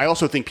part of it. I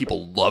also think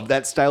people love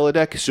that style of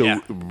deck.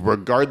 So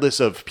regardless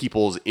of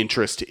people's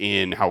interest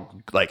in how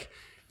like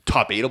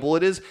top 8able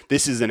it is,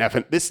 this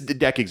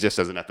deck exists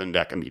as an FN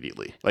deck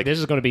immediately. Like this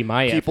is going to be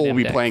my people will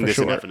be playing this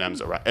in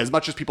FNMs as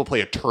much as people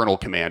play Eternal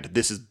Command.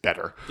 This is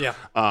better. Yeah.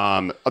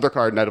 Other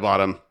card, Knight of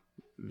Autumn.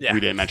 Yeah.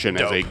 We didn't mention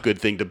as a good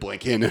thing to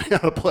blink in and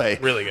out of play.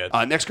 Really good.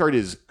 Next card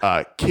is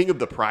King of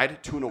the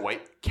Pride, 2 and a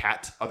white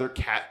cat. Other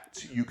cat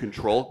you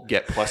control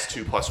get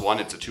 +2/+1.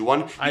 It's a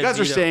 2/1. You guys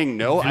are saying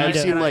no.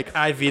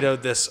 I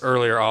vetoed this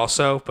earlier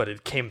also, but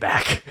it came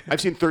back.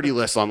 I've seen 30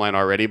 lists online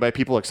already by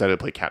people excited to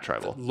play Cat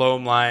Tribal.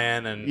 Loam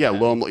Lion and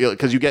Loam,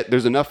 because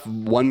there's enough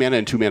 1 mana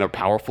and 2 mana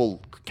powerful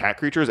cat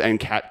creatures and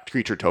cat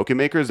creature token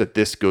makers that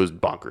this goes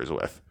bonkers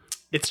with.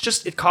 It's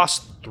just, it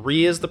costs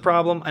 3 is the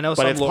problem. I know but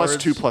some it's lords...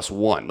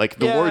 +2/+1. Like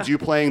the lords you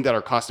playing that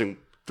are costing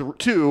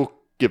 2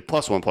 give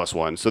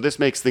 +1/+1. So this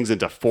makes things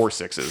into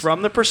 4/6s.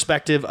 From the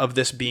perspective of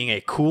this being a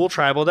cool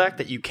tribal deck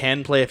that you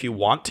can play if you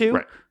want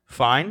to,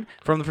 fine.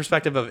 From the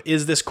perspective of,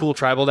 is this cool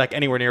tribal deck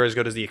anywhere near as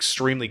good as the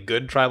extremely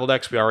good tribal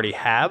decks we already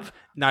have?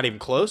 Not even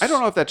close. I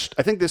don't know if that's...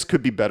 I think this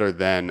could be better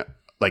than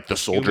like the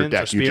soldier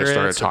deck you just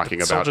started talking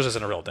about. Soldiers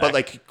isn't a real deck. But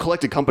like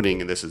collected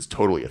companying in this is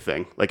totally a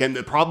thing. Like, and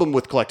the problem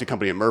with collected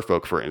company and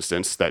Merfolk, for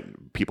instance,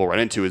 that people run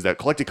into is that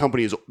collected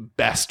company is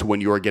best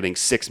when you are getting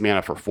 6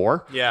 mana for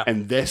 4. Yeah.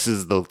 And this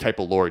is the type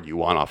of lord you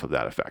want off of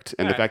that effect.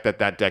 And the fact that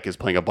that deck is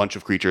playing a bunch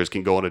of creatures,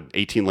 can go into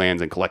 18 lands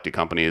and collected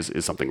company is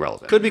something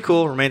relevant. Could be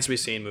cool. Remains to be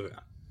seen. Moving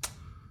on.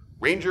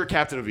 Ranger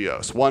Captain of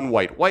Eos. 1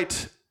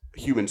 white.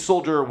 Human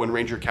soldier. When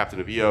Ranger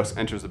Captain of Eos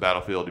enters the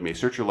battlefield, you may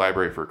search your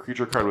library for a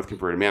creature card with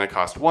converted mana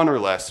cost 1 or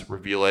less,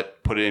 reveal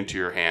it, put it into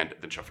your hand,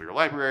 then shuffle your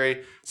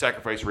library,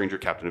 sacrifice Ranger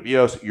Captain of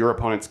Eos. Your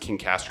opponents can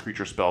cast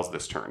creature spells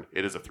this turn.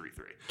 It is a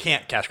 3/3.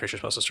 Can't cast creature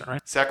spells this turn,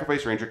 right?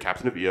 Sacrifice Ranger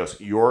Captain of Eos.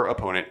 Your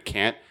opponent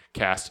can't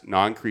cast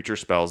non-creature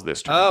spells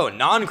this turn. Oh,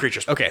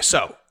 non-creatures. Okay,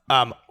 so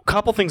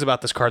couple things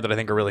about this card that I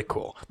think are really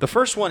cool. The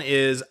first one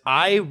is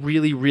I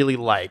really, really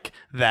like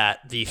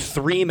that the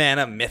 3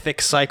 mana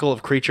mythic cycle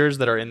of creatures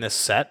that are in this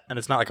set, and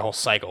it's not like a whole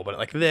cycle, but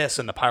like this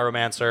and the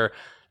Pyromancer,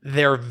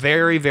 they're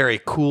very,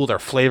 very cool. They're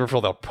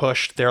flavorful. They'll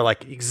push. They're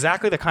like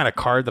exactly the kind of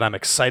card that I'm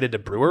excited to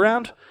brew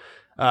around.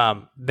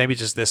 Maybe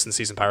just this and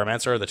Seasoned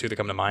Pyromancer are the two that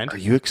come to mind. Are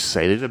you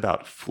excited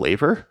about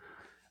flavor?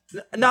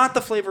 Not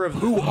the flavor of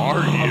who are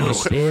you?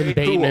 Ben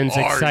Bateman's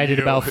excited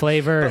about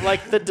flavor. But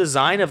like the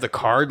design of the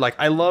card, like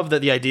I love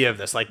that the idea of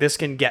this. Like this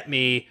can get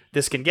me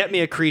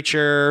a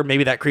creature.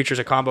 Maybe that creature's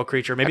a combo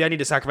creature. Maybe I need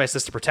to sacrifice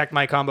this to protect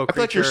my combo creature. I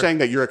feel like you're saying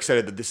that you're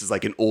excited that this is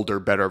like an older,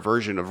 better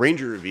version of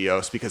Ranger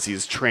Rivios because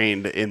he's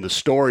trained in the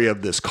story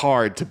of this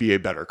card to be a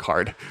better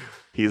card.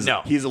 He's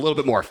a little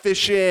bit more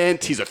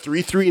efficient. He's a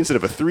 3/3 instead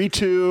of a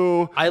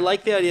 3/2. I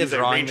like the idea of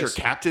drawing Ranger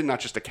captain,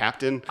 not just a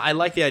captain. I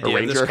like the idea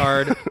of this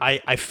card.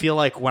 I feel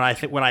like when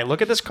I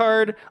look at this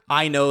card,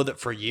 I know that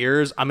for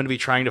years I'm going to be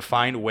trying to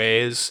find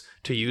ways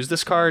to use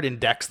this card in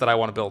decks that I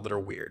want to build that are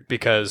weird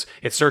because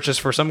it searches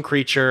for some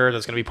creature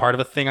that's going to be part of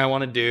a thing I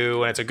want to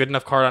do, and it's a good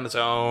enough card on its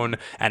own,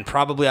 and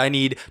probably I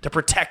need to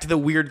protect the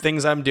weird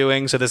things I'm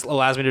doing, so this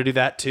allows me to do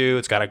that too.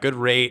 It's got a good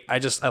rate. I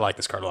like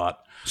this card a lot.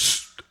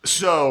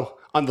 So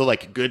on the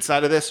like good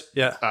side of this,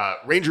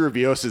 Ranger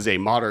Rivios is a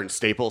modern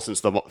staple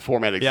since the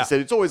format existed.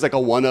 It's always like a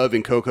one of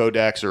in Coco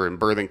decks or in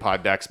Birthing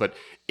Pod decks, but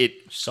it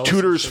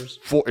tutors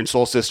in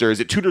Soul Sisters.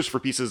 It tutors for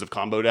pieces of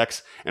combo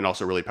decks and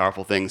also really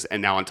powerful things.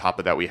 And now on top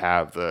of that, we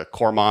have the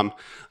Core Mom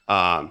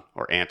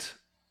or Ant,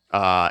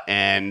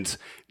 and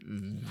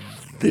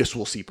this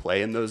will see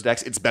play in those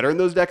decks. It's better in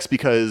those decks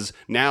because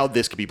now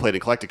this could be played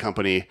in Collected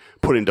Company,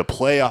 put into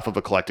play off of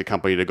a Collected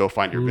Company to go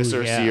find your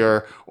Viscera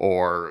Seer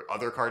or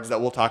other cards that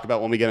we'll talk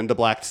about when we get into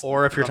Black.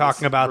 Or if you're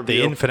talking about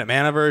the Infinite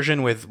Mana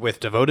version with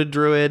Devoted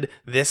Druid,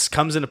 this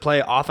comes into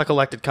play off a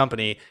Collected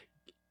Company,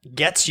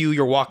 gets you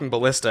your Walking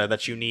Ballista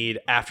that you need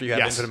after you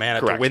have Infinite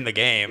Mana to win the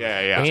game.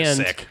 Yeah. Which is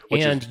sick.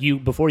 You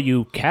before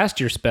you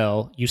cast your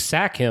spell, you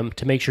sack him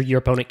to make sure your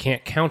opponent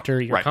can't counter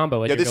your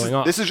combo as you're going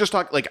off. This is just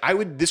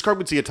this card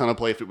would see a ton of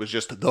play if it was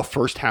just the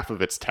first half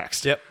of its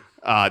text. Yep.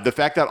 The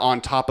fact that on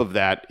top of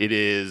that, it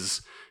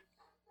is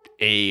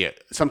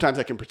sometimes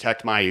I can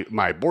protect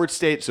my board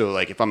state. So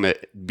like if I'm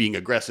being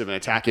aggressive and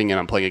attacking and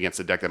I'm playing against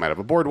a deck that might have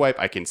a board wipe,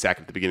 I can sack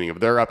at the beginning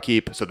of their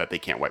upkeep so that they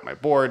can't wipe my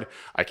board.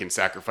 I can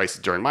sacrifice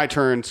it during my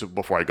turn so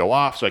before I go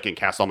off so I can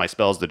cast all my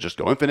spells that just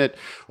go infinite.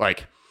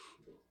 Like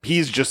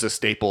he's just a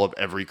staple of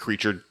every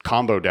creature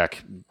combo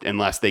deck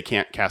unless they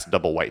can't cast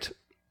double white.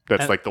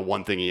 That's like the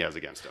one thing he has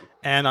against him.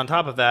 And on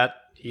top of that,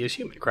 he is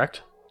human,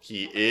 correct?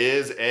 He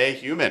is a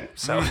human.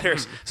 So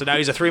now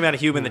he's a 3-mana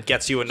human that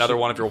gets you another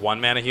one of your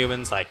 1-mana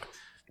humans. Like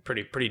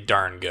pretty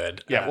darn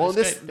good. Yeah. Well,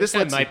 this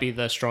might be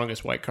the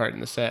strongest white card in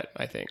the set,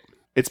 I think.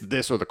 It's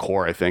this or the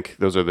core. I think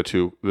those are the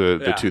two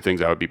two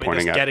things I would be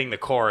pointing at. Getting the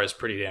core is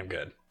pretty damn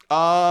good.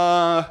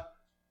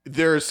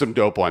 There's some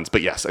dope ones,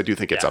 but yes, I do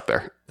think it's up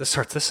there. This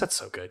set's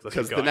so good.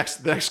 Because the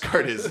next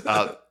card is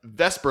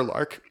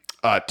Vesperlark.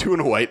 2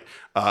 and a white,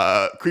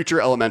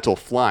 creature elemental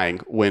flying.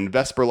 When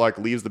Vesperlark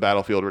leaves the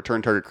battlefield,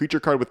 return target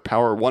creature card with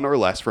power 1 or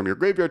less from your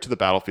graveyard to the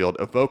battlefield.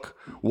 Evoke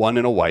 1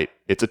 and a white.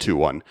 It's a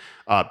 2/1.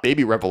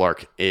 Baby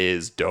Revelark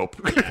is dope.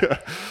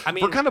 I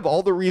mean, for kind of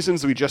all the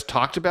reasons we just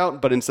talked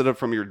about, but instead of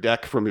from your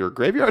deck, from your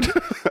graveyard.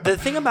 The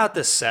thing about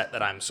this set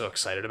that I'm so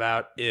excited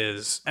about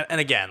is, and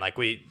again, like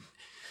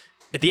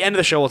at the end of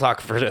the show, we'll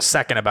talk for a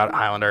second about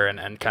Highlander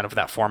and kind of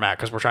that format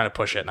because we're trying to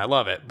push it, and I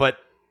love it, but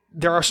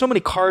there are so many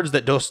cards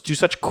that do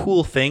such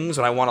cool things,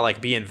 and I want to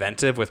like be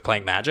inventive with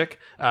playing Magic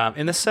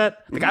in this set.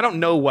 Like I don't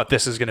know what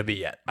this is going to be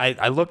yet.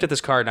 I looked at this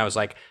card and I was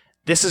like,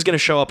 this is going to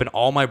show up in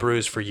all my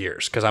brews for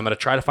years because I'm going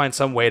to try to find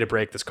some way to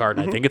break this card,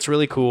 and I think it's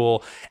really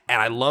cool. And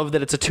I love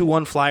that it's a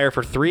 2/1 flyer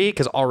for 3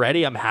 because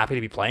already I'm happy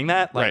to be playing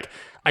that. Like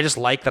I just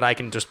like that I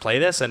can just play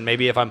this, and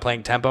maybe if I'm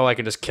playing tempo, I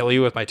can just kill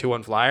you with my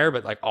 2/1 flyer.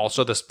 But like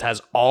also, this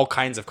has all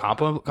kinds of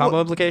combo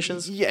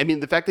implications. Yeah, I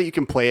mean the fact that you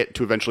can play it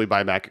to eventually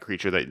buy back a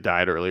creature that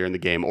died earlier in the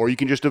game, or you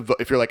can just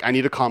if you're like, I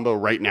need a combo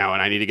right now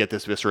and I need to get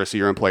this Viscera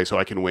Seer in play so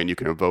I can win, you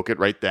can evoke it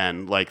right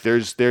then. Like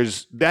there's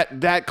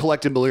that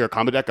collected Milieu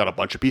combo deck got a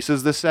bunch of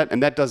pieces this set,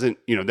 and that doesn't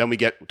then we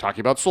get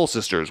talking about Soul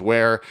Sisters,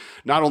 where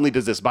not only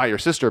does this buy your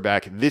sister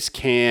back, this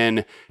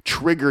can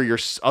trigger your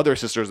other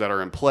sisters that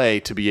are in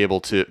play to be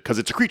able to, because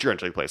it's a creature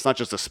entering play. It's not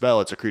just a spell,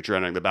 it's a creature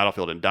entering the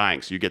battlefield and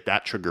dying. So you get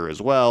that trigger as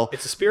well.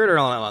 It's a spirit or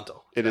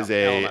elemental? It is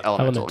a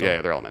elemental.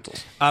 Yeah, they're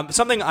elementals.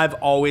 Something I've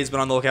always been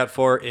on the lookout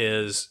for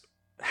is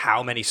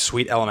how many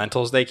sweet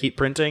elementals they keep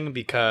printing,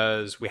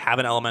 because we have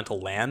an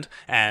elemental land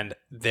and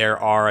there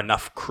are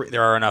enough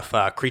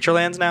creature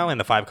lands now in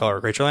the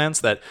 5-color creature lands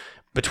that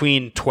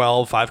between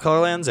 12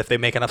 5-color lands, if they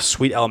make enough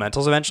sweet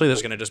elementals eventually,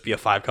 there's going to just be a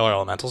 5-color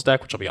elementals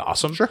deck, which will be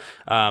awesome. Sure.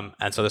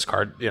 And so this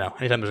card,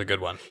 anytime there's a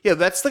good one. Yeah,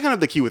 that's the kind of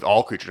the key with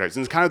all creature types.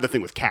 And it's kind of the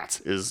thing with cats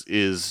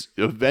is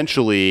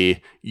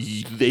eventually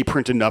they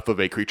print enough of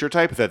a creature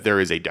type that there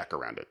is a deck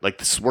around it. Like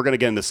this, we're going to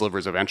get into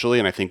slivers eventually,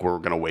 and I think we're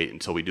going to wait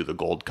until we do the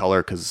gold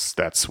color because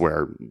that's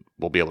where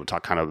we'll be able to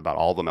talk kind of about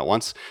all of them at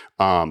once.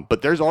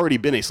 But there's already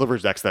been a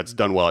slivers deck that's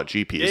done well at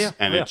GPs,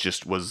 and it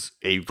just was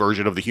a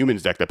version of the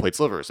humans deck that played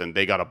slivers, and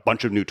they got a bunch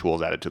bunch of new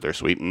tools added to their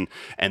suite,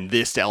 and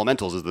this to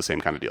elementals is the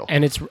same kind of deal.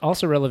 And it's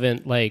also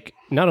relevant, like,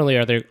 not only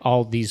are there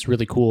all these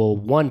really cool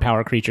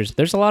 1-power creatures,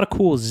 there's a lot of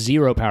cool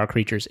 0-power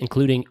creatures,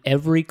 including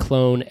every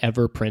clone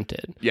ever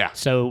printed. Yeah.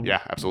 So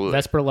yeah, absolutely.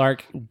 Vesper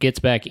Lark gets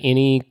back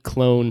any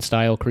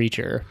clone-style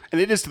creature. And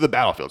it is to the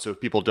battlefield, so if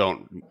people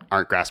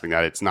aren't grasping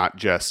that, it's not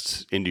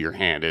just into your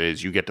hand. It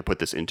is you get to put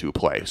this into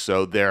play.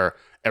 So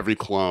every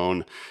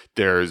clone,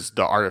 there's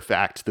the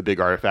artifact, the big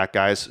artifact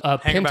guys.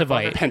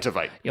 Pentavite.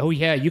 Pentavite. Oh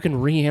yeah, you can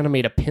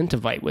reanimate a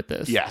Pentavite with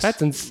this. Yes.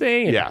 That's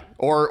insane. Yeah.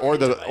 Or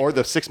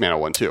the 6 mana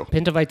one too.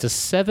 Pentavite's a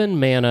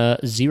 7-mana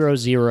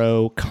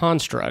 0/0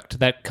 construct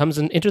that comes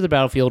into the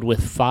battlefield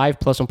with 5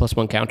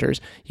 +1/+1 counters.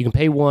 You can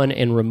pay 1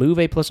 and remove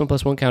a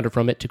 +1/+1 counter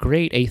from it to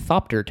create a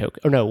Thopter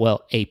token.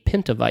 A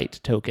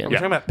Pentavite token. Are we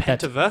talking about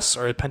Pentavus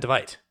or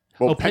Pentavite?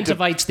 Well,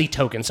 Pentavite's the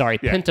token. Sorry,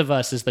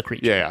 Pentavus is the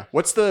creature. Yeah.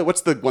 What's the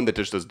one that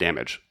just does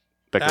damage?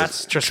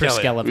 That's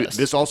Triskelion. Triskelion.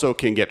 This also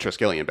can get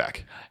Triskelion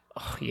back.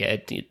 Oh, yeah,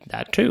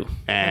 that too.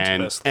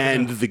 And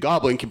the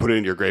goblin can put it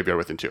into your graveyard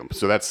with Entomb.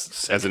 So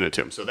that's as an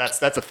Entomb. So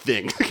that's a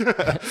thing.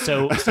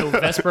 So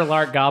Vesper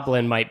Lark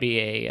Goblin might be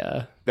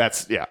a...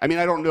 That's, yeah. I mean,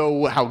 I don't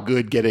know how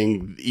good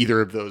getting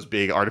either of those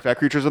big artifact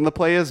creatures in the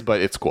play is,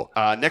 but it's cool.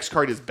 Next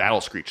card is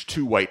Battle Screech.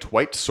 2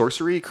 white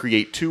sorcery.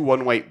 Create 2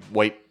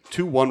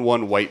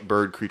 1/1 white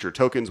bird creature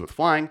tokens with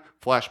flying.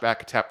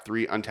 Flashback, tap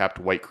 3 untapped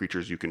white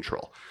creatures you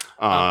control.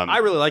 I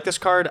really like this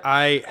card.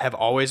 I have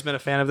always been a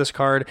fan of this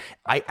card.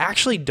 I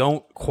actually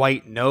don't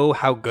quite know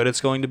how good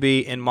it's going to be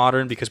in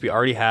Modern because we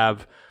already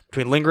have,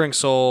 between Lingering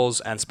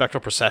Souls and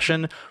Spectral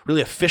Procession,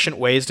 really efficient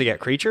ways to get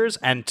creatures,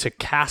 and to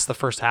cast the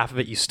first half of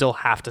it, you still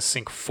have to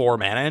sink 4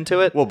 mana into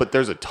it. Well, but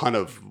there's a ton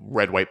of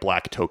red, white,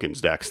 black tokens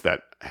decks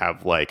that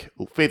have like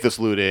Faithless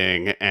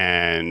Looting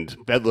and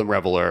Bedlam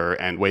Reveler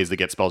and ways to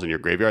get spells in your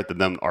graveyard that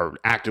then are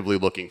actively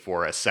looking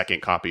for a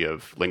second copy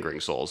of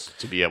Lingering Souls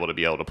to be able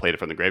to play it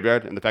from the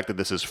graveyard. And the fact that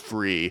this is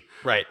free,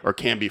 right, or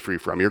can be free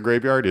from your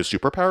graveyard is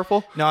super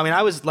powerful. No, I mean,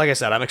 like I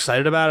said, I'm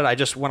excited about it. I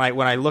just, when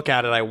I look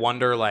at it, I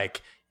wonder,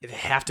 like, they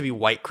have to be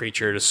white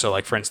creatures. So,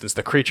 like, for instance,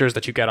 the creatures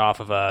that you get off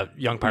of a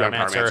Young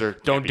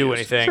Pyromancer don't do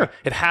anything. Sure.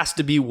 It has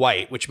to be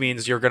white, which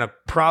means you're going to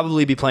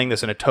probably be playing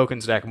this in a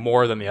tokens deck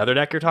more than the other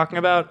deck you're talking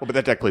about. Well, but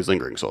that deck plays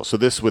Lingering Souls. So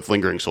this with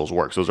Lingering Souls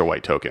works. Those are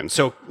white tokens.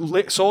 So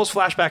Souls,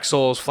 Flashback,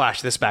 Souls,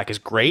 Flash this back is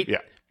great. Yeah.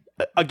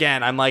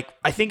 Again, I'm like,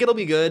 I think it'll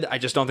be good. I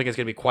just don't think it's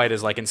going to be quite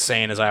as like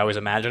insane as I always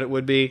imagined it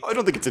would be. I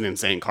don't think it's an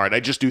insane card. I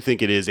just do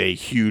think it is a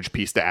huge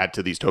piece to add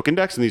to these token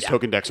decks, and these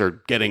token decks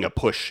are getting a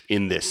push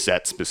in this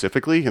set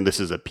specifically, and this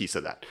is a piece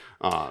of that.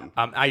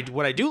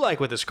 What I do like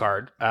with this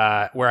card,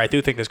 where I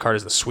do think this card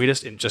is the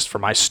sweetest, in just for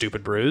my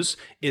stupid brews,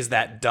 is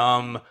that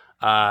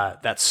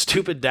that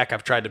stupid deck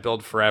I've tried to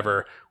build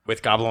forever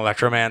with Goblin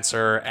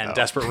Electromancer and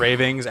Desperate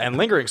Ravings and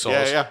Lingering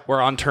Souls, where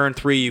on turn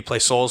 3 you play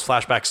Souls,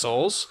 Flashback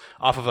Souls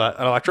off of an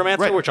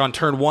Electromancer, which on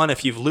turn 1,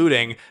 if you've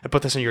looting and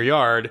put this in your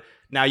yard,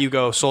 now you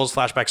go Souls,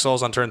 Flashback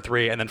Souls on turn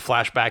 3 and then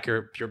flashback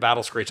your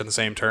Battle Screech on the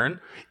same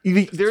turn.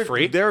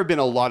 There have been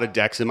a lot of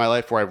decks in my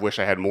life where I wish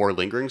I had more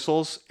Lingering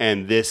Souls,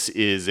 and this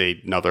is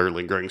another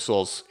Lingering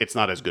Souls. It's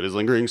not as good as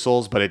Lingering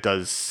Souls, but it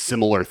does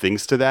similar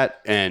things to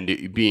that,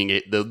 and being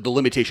the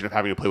limitation of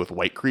having to play with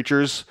white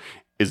creatures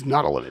is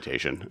not a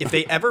limitation. If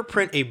they ever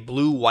print a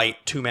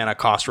blue-white 2-mana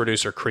cost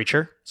reducer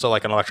creature, so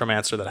like an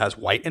Electromancer that has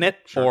white in it,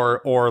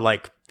 or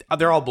like,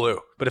 they're all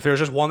blue, but if there's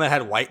just one that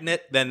had white in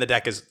it, then the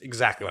deck is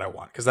exactly what I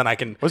want, because then I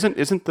can... There's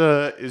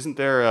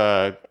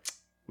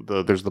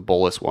the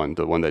Bolus one,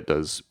 the one that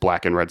does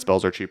black and red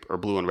spells are cheap, or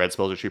blue and red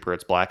spells are cheaper,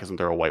 it's black. Isn't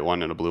there a white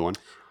one and a blue one?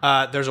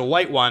 There's a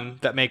white one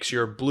that makes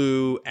your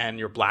blue and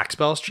your black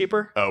spells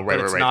cheaper. Oh, right,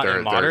 but it's right. not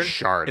in Modern.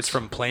 Shards. It's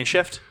from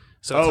Planeshift.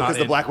 So because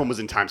the black one was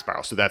in Time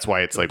Spiral, so that's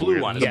why it's like blue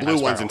weird. one The blue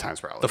one's in Time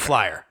Spiral. The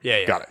flyer.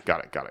 Yeah. Got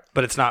it.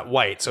 But it's not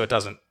white, so it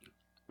doesn't...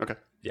 Okay.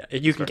 Yeah,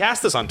 you can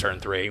cast this on turn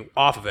 3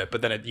 off of it,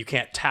 but then you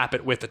can't tap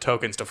it with the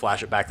tokens to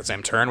flash it back the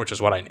same turn, which is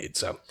what I need.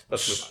 So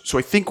let's move on. So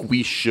I think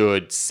we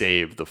should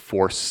save the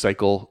Force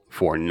cycle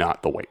for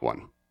not the white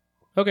one.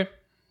 Okay.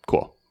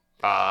 Cool.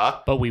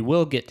 But we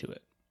will get to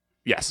it.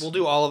 Yes. We'll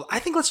do all of... I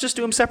think let's just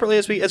do them separately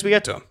as we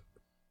get to them.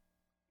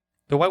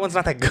 The white one's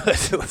not that good.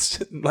 It's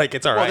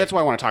all right. Well, that's why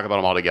I want to talk about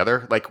them all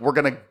together. Like, we're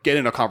going to get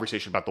in a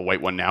conversation about the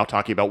white one now,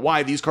 talking about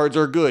why these cards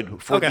are good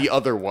for the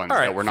other ones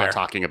that we're not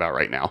talking about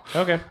right now.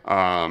 Okay.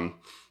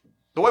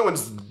 The white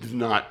one's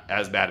not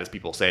as bad as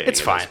people say.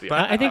 It's fine.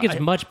 But I think it's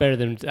much better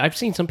than... I've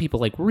seen some people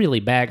like really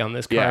bag on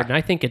this card, and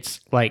I think it's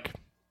like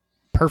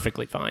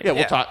perfectly fine. Yeah,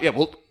 we'll talk. Yeah,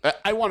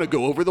 I want to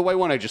go over the white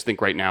one. I just think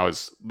right now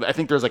I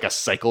think there's like a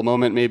cycle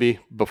moment maybe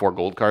before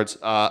gold cards.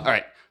 All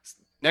right.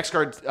 Next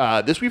card,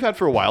 this we've had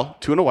for a while.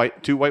 2 and a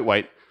white, 2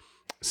 white.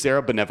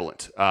 Serra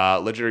Benevolent.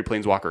 Legendary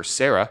Planeswalker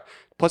Serra.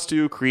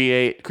 +2,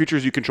 create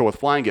creatures you control with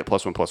flying, get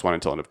 +1/+1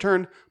 until end of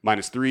turn.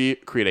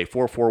 -3, create a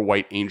 4/4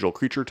 white angel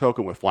creature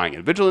token with flying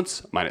and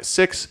vigilance.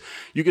 -6,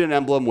 you get an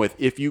emblem with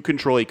if you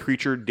control a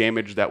creature,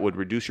 damage that would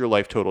reduce your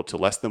life total to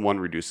less than 1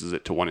 reduces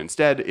it to 1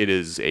 instead. It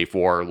is a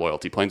 4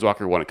 loyalty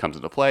Planeswalker when it comes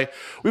into play.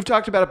 We've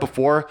talked about it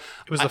before.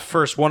 It was the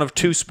first one of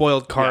 2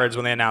 spoiled cards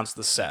when they announced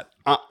the set.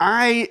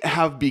 I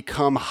have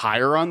become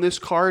higher on this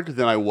card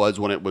than I was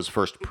when it was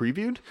first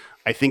previewed.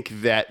 I think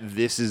that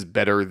this is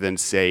better than,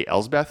 say,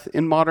 Elsbeth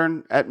in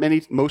Modern at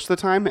most of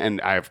the time, and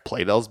I've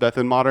played Elsbeth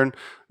in Modern,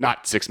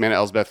 not 6-mana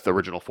Elsbeth, the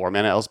original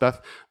 4-mana Elsbeth.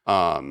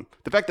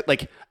 The fact that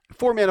like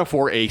 4 mana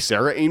for a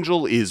Serra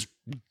Angel is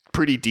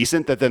pretty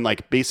decent, that then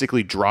like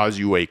basically draws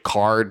you a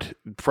card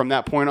from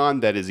that point on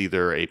that is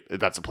either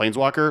that's a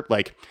Planeswalker.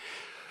 Like,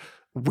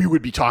 we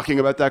would be talking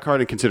about that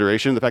card in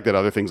consideration. The fact that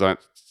other things on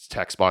its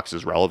text box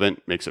is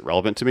relevant makes it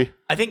relevant to me.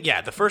 I think,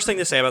 the first thing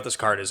to say about this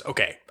card is,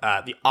 okay,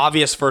 the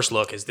obvious first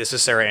look is this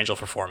is Serra Angel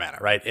for 4 mana,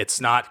 right? It's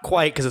not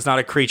quite, because it's not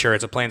a creature,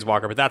 it's a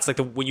Planeswalker, but that's like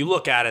when you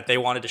look at it, they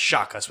wanted to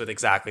shock us with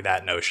exactly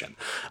that notion.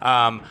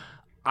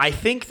 I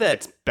think that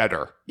It's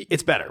better.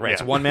 It's better, right? Yeah.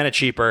 It's 1 mana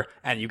cheaper,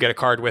 and you get a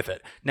card with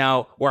it.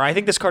 Now, where I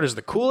think this card is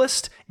the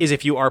coolest is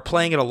if you are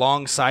playing it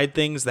alongside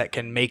things that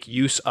can make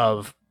use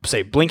of,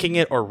 say, blinking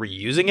it or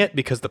reusing it,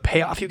 because the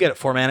payoff you get at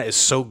 4 mana is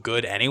so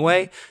good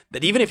anyway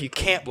that even if you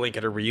can't blink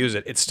it or reuse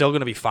it, it's still going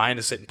to be fine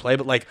to sit and play.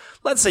 But like,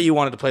 let's say you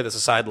wanted to play this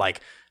aside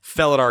like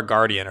Felidar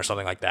Guardian or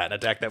something like that, in a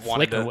deck that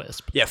wanted Flicker to...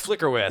 Wisp. Yeah,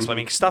 Flicker Wisp. I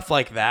mean, stuff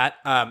like that.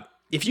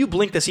 If you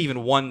blink this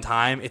even one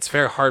time, it's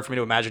very hard for me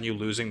to imagine you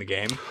losing the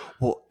game.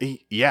 Well,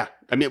 yeah.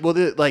 I mean,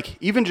 like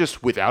even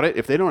just without it,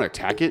 if they don't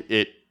attack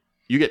it,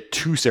 you get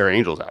 2 Serra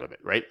Angels out of it,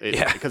 right?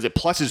 Because it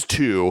pluses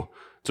 2.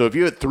 So if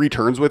you had 3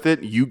 turns with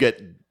it, you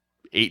get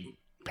 8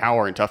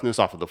 power and toughness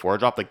off of the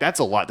 4-drop. Like, that's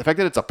a lot. The fact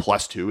that it's a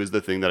 +2 is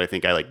the thing that I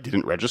think I like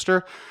didn't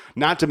register.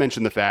 Not to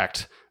mention the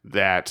fact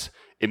that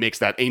it makes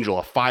that angel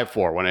a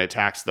 5/4 when it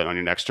attacks then on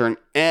your next turn.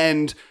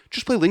 And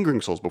just play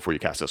Lingering Souls before you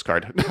cast this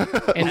card.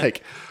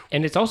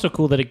 And it's also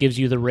cool that it gives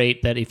you the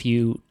rate that if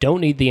you don't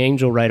need the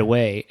angel right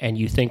away and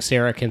you think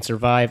Serra can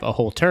survive a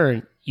whole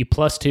turn, you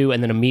 +2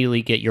 and then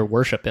immediately get your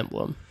worship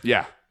emblem.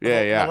 Yeah.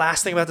 The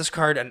last thing about this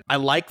card, and I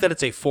like that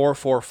it's a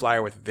 4/4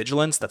 flyer with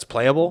vigilance that's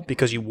playable,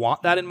 because you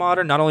want that in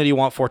Modern. Not only do you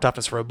want 4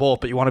 toughness for a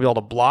bolt, but you want to be able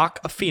to block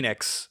a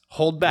Phoenix,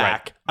 hold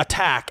back,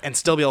 attack, and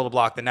still be able to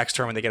block the next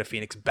turn when they get a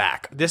Phoenix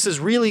back. This is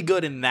really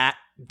good in that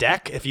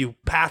deck. If you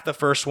path the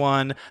first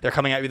one, they're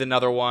coming at you with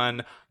another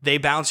one. They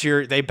bounce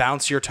your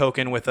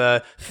token with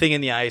a thing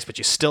in the ice, but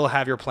you still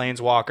have your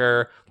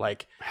Planeswalker.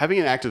 Like, having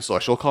an active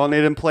Celestial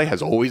Colonnade in play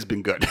has always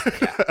been good.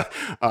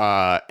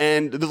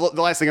 And the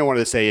last thing I wanted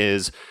to say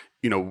is,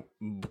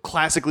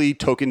 classically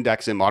token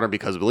decks in Modern,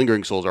 because of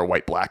Lingering Souls, are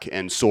white-black,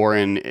 and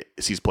Sorin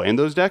sees play in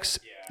those decks.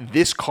 Yeah.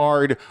 This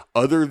card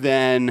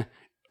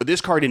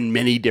in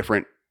many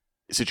different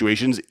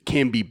situations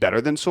can be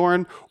better than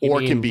Sorin,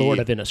 can be Lord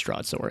of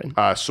Innistrad Sorin.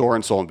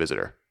 Sorin, Soul, and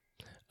Visitor.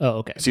 Oh,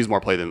 okay. Sees more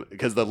play than,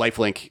 because the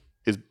lifelink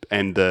is,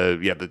 and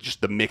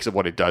just the mix of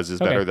what it does is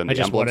better than the I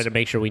just emblems. wanted to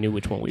make sure we knew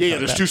which one we Yeah,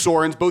 there's 2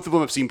 Sorins. Both of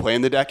them have seen play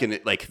in the deck, and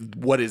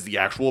what is the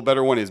actual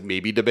better one is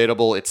maybe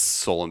debatable. It's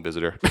Soul and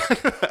Visitor.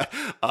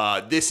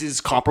 This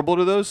is comparable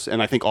to those,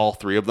 and I think all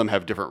 3 of them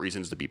have different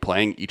reasons to be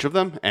playing each of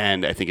them,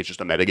 and I think it's just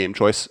a metagame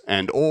choice.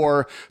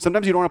 Or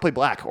sometimes you don't want to play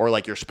black, or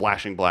like you're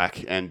splashing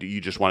black, and you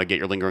just want to get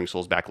your Lingering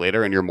Souls back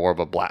later, and you're more of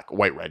a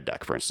white-red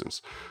deck, for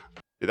instance.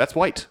 That's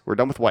white. We're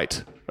done with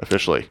white,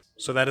 officially.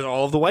 So that is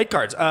all of the white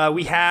cards.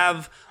 We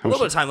have a little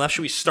bit of time left.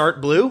 Should we start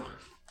blue?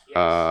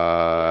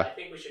 I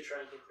think we should try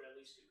and get through at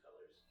least 2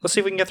 colors. Let's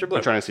see if we can get through blue.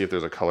 I'm trying to see if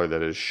there's a color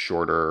that is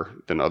shorter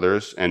than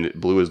others, and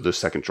blue is the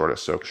second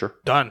shortest, so sure.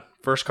 Done.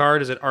 First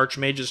card, is it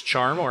Archmage's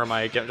Charm, or am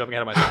I jumping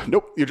ahead of myself?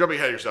 Nope, you're jumping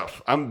ahead of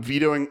yourself. I'm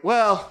vetoing,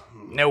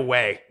 No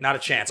way. Not a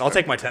chance. I'll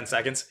take my 10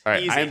 seconds. All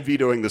right, Easy. I am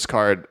vetoing this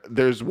card.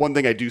 There's one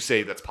thing I do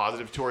say that's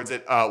positive towards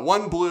it.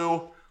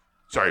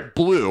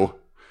 Blue,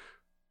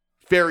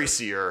 Fairy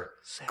Seer,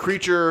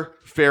 creature,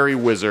 fairy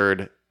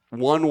wizard,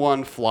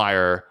 1/1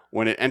 flyer.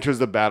 When it enters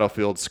the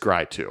battlefield,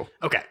 scry 2.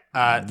 Okay.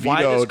 Why this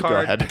Vetoed, go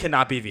card ahead.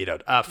 cannot be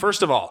vetoed.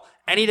 First of all,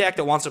 any deck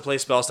that wants to play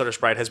Spellstutter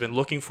Sprite has been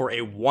looking for a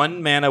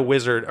 1-mana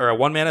wizard or a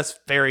 1-mana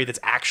fairy that's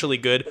actually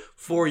good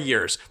for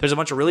years. There's a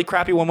bunch of really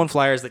crappy 1/1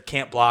 flyers that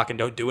can't block and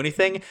don't do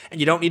anything, and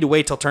you don't need to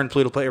wait till turn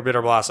 2 to play your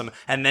Bitter Blossom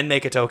and then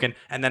make a token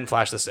and then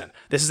flash this in.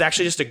 This is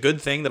actually just a good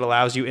thing that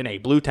allows you in a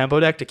blue tempo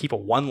deck to keep a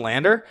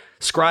 1-lander,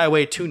 scry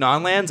away 2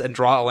 non-lands, and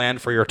draw a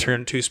land for your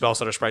turn 2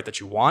 Spellstutter Sprite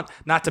that you want.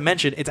 Not to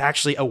mention, it's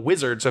actually a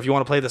wizard, so if you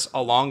want to play this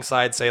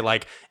alongside, say,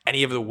 like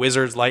any of the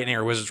Wizard's Lightning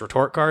or Wizard's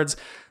Retort cards,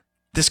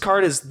 this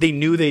card they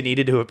knew they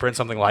needed to print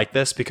something like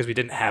this because we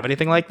didn't have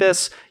anything like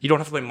this. You don't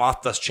have to play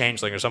Moth Dust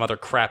Changeling or some other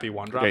crappy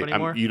 1-drop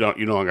anymore. You no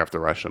longer have to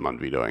rush them on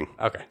vetoing.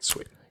 Okay,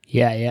 sweet.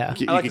 Yeah. You like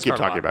can this keep card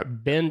a talking lot. about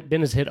it.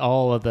 Ben has hit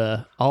all of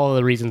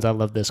the reasons I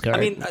love this card. I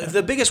mean,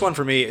 the biggest one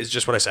for me is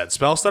just what I said.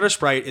 Spellstutter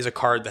Sprite is a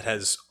card that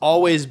has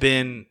always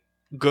been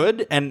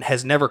good and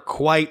has never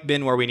quite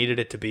been where we needed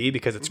it to be,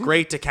 because it's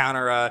great to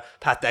counter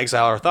Path to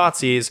Exile or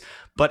Thoughtseize,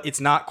 but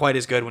it's not quite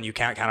as good when you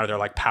can't counter their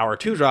like power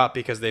 2-drop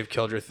because they've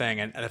killed your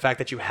thing. And the fact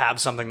that you have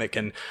something that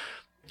can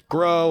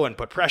grow and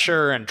put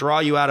pressure and draw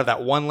you out of that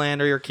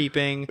 1-lander you're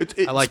keeping.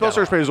 I like that.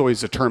 Spellstutter Sprite is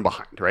always a turn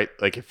behind, right?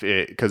 Like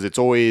because it's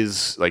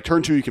always like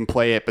turn 2 you can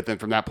play it, but then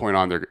from that point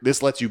on,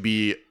 this lets you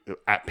be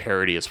at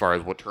parity as far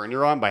as what turn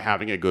you're on by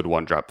having a good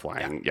 1-drop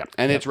flying. Yeah,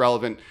 and it's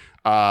relevant.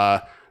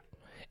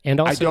 And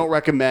also, I don't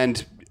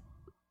recommend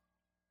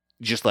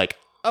just like,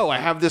 oh, I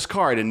have this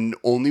card and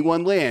only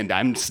one land.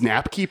 I'm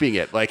snap keeping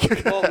it. Like,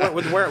 well,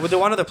 with the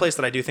one other place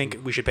that I do think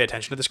we should pay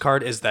attention to this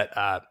card is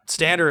that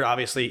Standard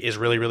obviously is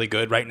really, really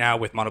good right now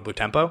with Mono Blue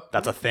Tempo.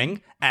 That's a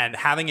thing. And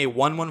having a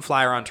 1/1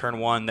 flyer on turn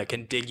 1 that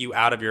can dig you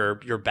out of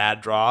your bad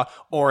draw,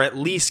 or at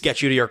least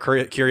get you to your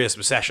Curious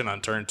Obsession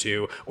on turn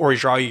 2, or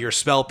draw you your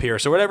Spell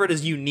Pierce, or whatever it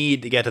is you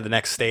need to get to the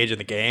next stage of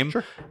the game.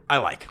 Sure.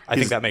 I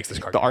think that makes this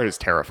card. The art is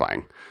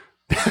terrifying.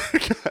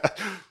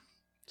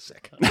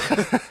 Sick.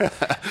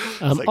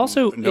 Like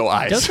also, no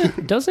eyes.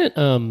 Doesn't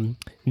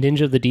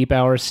Ninja of the Deep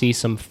Hours see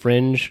some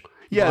fringe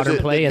modern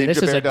play? And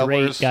this is a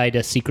great guy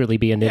to secretly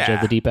be a Ninja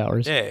of the Deep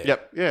Hours.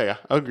 Yep. Yeah.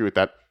 I'll agree with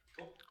that.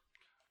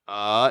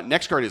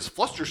 Next card is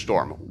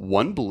Flusterstorm.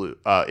 1 blue.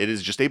 It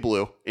is just a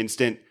blue.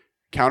 Instant.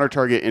 Counter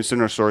target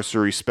instant or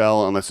sorcery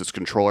spell unless its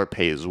controller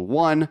pays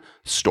 1.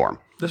 Storm.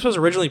 This was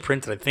originally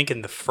printed, I think,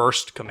 in the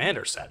first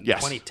Commander set. Yes.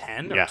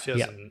 2010 or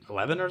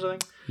 2011 or something.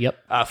 Yep.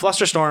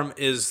 Flusterstorm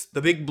is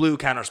the big blue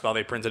counterspell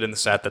they printed in the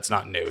set that's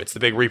not new. It's the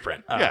big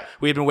reprint.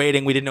 We had been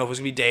waiting. We didn't know if it was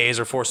going to be Daze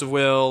or Force of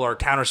Will or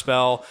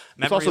Counterspell,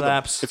 Memory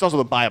Lapse. It's also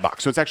the buy a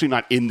box. So it's actually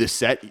not in this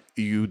set.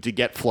 To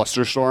get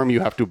Flusterstorm,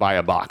 you have to buy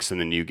a box and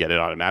then you get it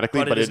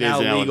automatically. But it is now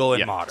legal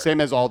in Modern. Same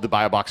as all the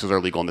buy a boxes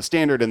are legal in the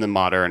Standard and then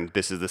Modern.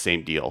 This is the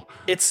same deal.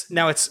 It's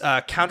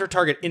counter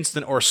target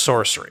instant or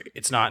sorcery.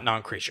 It's not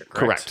non-creature.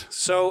 Correct.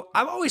 So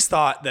I've always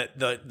thought that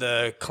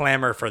the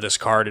clamor for this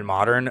card in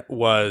Modern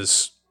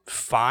was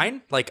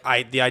fine. Like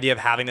the idea of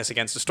having this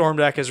against a Storm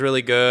deck is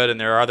really good,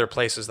 and there are other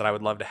places that I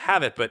would love to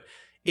have it, but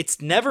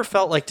it's never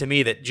felt like to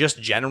me that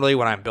just generally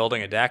when I'm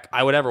building a deck,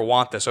 I would ever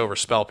want this over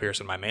Spell Pierce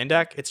in my main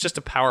deck. It's just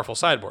a powerful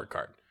sideboard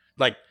card.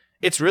 Like,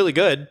 it's really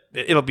good.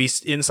 It'll be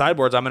in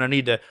sideboards. I'm going to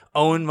need to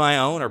own my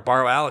own or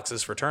borrow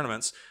Alex's for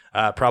tournaments.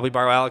 Probably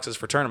borrow Alex's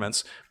for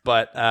tournaments,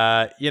 but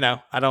I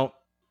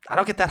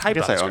don't get that hyped. I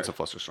guess I own some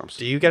Flusterstorms.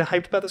 Do you get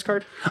hyped about this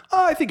card?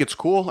 I think it's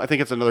cool. I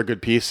think it's another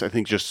good piece. I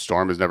think just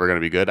Storm is never going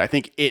to be good. I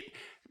think it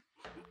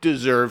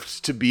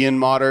deserves to be in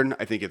Modern.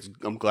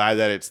 I'm glad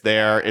that it's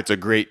there. It's a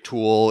great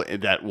tool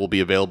that will be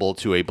available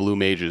to a Blue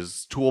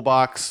Mage's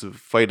toolbox,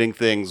 fighting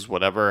things,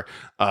 whatever.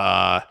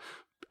 I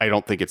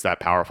don't think it's that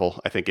powerful.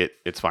 I think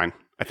it's fine.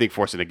 I think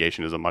Force of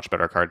Negation is a much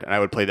better card, and I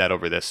would play that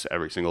over this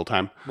every single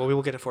time. Well, we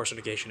will get a Force of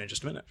Negation in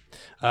just a minute.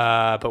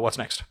 But what's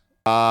next?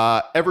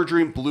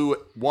 Everdream blue,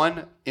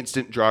 1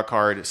 instant draw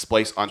card,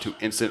 splice onto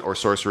instant or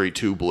sorcery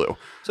 2 blue.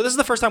 So this is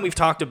the first time we've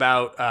talked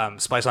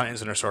about splice on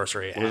instant or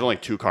sorcery. Well, there's only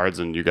 2 cards,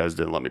 and you guys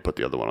didn't let me put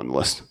the other one on the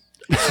list.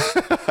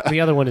 The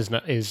other one is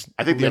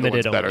I think the other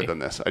one's better only. than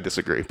this. I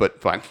disagree,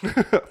 but fine.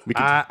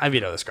 I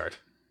veto this card.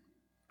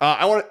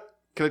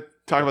 Can I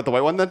talk about the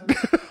white one then?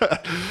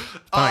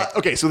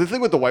 Okay, so the thing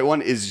with the white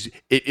one is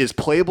it is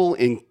playable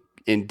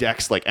in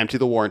decks like Empty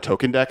the War and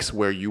Token decks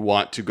where you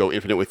want to go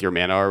infinite with your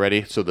mana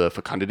already. So the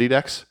Fecundity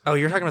decks. Oh,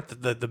 you're talking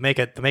about the make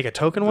a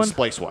token one? The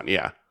splice one,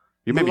 yeah.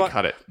 You made me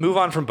cut it. Move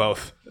on from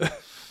both.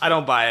 I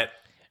don't buy it.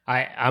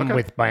 I'm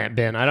with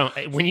Ben. I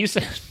don't. When you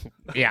say,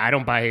 I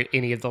don't buy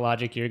any of the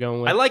logic you're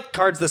going with. I like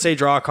cards that say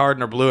draw a card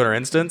and are blue and are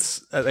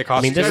instants. They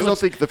cost. You guys don't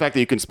think the fact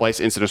that you can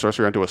splice instant or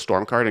sorcery onto a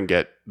Storm card and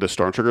get the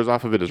Storm triggers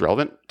off of it is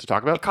relevant to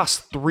talk about? It costs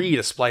 3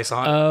 to splice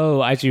on.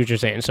 Oh, I see what you're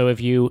saying. So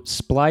if you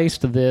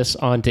spliced this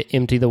onto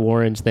Empty the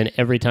Warrens, then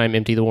every time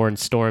Empty the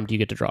Warrens stormed, you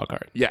get to draw a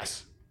card.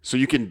 Yes. So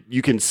you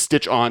can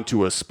stitch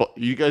onto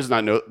you guys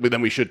not know, but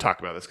then we should talk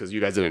about this because you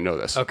guys didn't know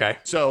this. Okay.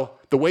 So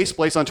the way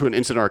splice onto an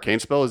instant arcane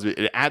spell is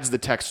it adds the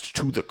text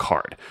to the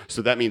card.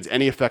 So that means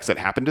any effects that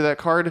happen to that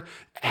card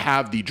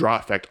have the draw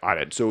effect on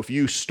it. So if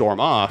you storm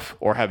off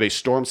or have a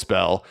storm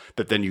spell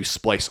that then you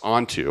splice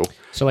onto.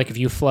 So like if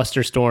you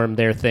Flusterstorm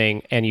their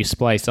thing and you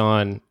splice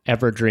on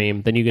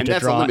Everdream, then you get to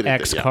draw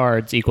X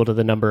cards equal to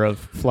the number of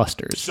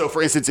flusters. So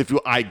for instance, if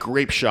I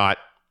Grape Shot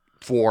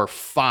for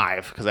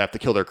 5 because I have to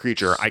kill their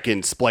creature, I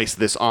can splice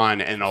this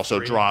on and also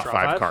draw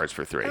 5 cards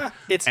for 3.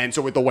 And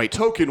so with the white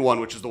token one,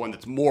 which is the one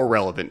that's more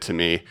relevant to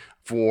me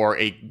for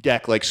a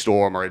deck like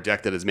Storm or a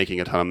deck that is making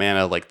a ton of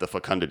mana like the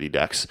Fecundity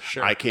decks,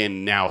 I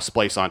can now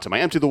splice onto my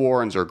Empty the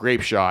Warrens or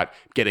Grape Shot,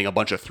 getting a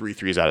bunch of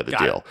 3/3s out of the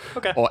deal.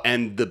 Okay.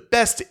 And the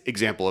best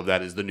example of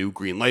that is the new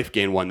Green Life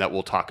Gain one that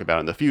we'll talk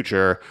about in the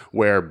future,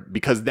 where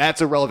because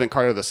that's a relevant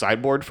card of the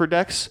sideboard for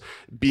decks,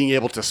 being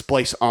able to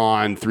splice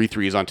on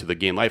 3/3s onto the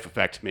Gain Life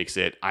effect makes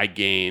it I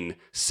gain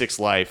 6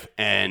 life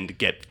and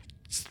get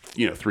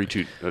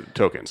 3/2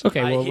 tokens.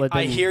 Okay, well,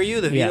 I hear you.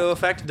 The veto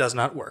effect does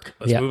not work.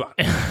 Let's move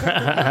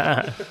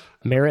on.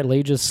 Merit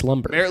Liege's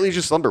Slumber. Merit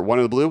Liege's Slumber, 1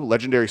 of the blue,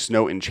 legendary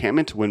snow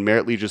enchantment. When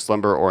Merit Liege's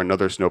Slumber or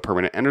another snow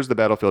permanent enters the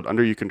battlefield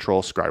under you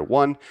control, scry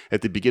 1.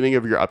 At the beginning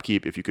of your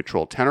upkeep, if you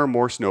control 10 or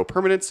more snow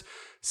permanents,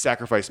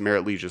 sacrifice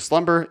Merit Liege's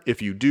Slumber.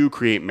 If you do,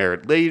 create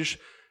Merit Liege,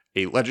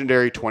 a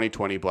legendary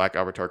 2020 black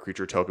avatar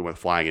creature token with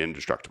flying and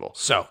indestructible.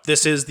 So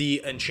this is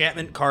the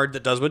enchantment card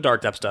that does what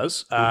Dark Depths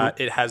does.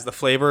 It has the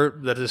flavor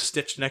that is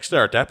stitched next to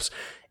Dark Depths.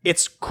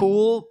 It's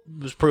cool.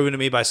 It was proven to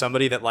me by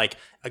somebody that, like,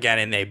 again,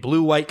 in a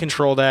blue-white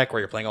control deck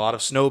where you're playing a lot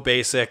of snow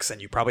basics and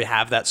you probably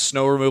have that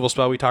snow removal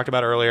spell we talked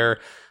about earlier,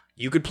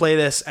 you could play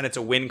this and it's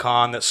a win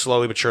con that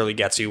slowly but surely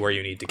gets you where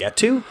you need to get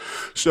to.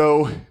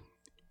 So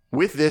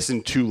with this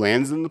and 2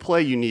 lands in the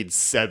play, you need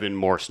 7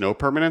 more snow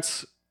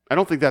permanents. I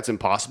don't think that's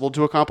impossible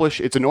to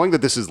accomplish. It's annoying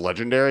that this is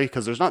legendary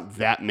because there's not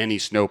that many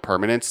snow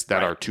permanents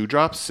that are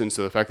 2-drops. And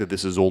so the fact that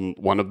this is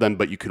one of them,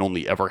 but you can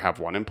only ever have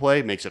 1 in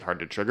play makes it hard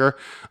to trigger.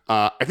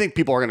 I think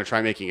people are going to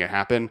try making it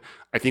happen.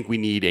 I think we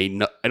need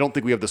I don't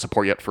think we have the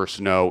support yet for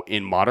snow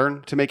in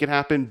Modern to make it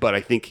happen, but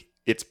I think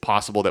it's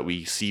possible that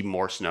we see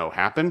more snow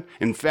happen.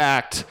 In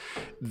fact,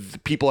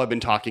 people have been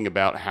talking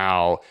about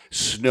how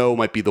snow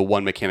might be the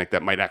one mechanic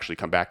that might actually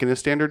come back in the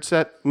standard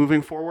set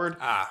moving forward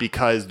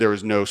because there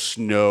is no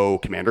snow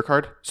commander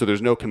card. So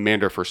there's no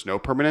commander for snow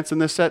permanents in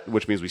this set,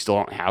 which means we still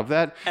don't have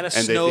that. And a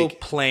snow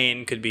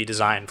plane could be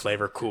design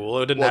flavor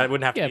cool. It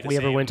wouldn't have to be if we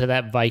ever went to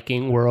that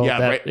Viking world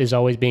is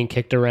always being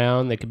kicked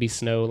around, that could be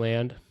snow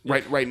land.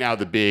 Right now,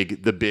 the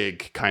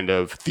big kind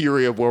of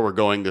theory of where we're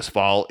going this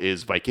fall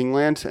is Viking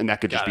land, and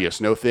that could just be a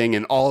snow thing.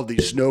 And all of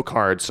these snow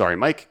cards,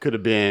 Mike, could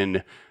have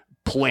been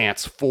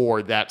plants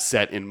for that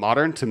set in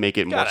Modern to make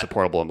it more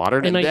supportable in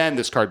Modern, and then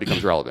this card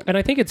becomes relevant. And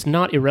I think it's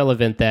not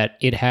irrelevant that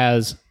it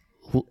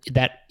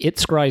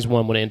scries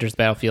 1 when it enters the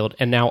battlefield,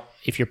 and now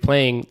if you're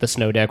playing the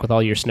snow deck with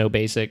all your snow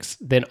basics,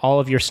 then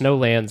all of your snow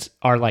lands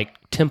are like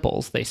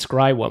temples. They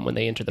scry 1 when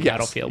they enter the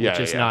battlefield,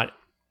 which is not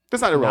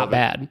irrelevant. Not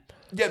bad.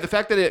 Yeah, the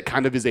fact that it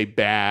kind of is a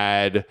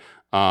bad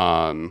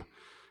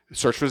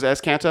search for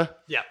Azcanta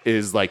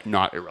is like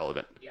not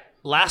irrelevant.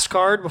 Last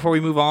card before we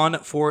move on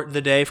for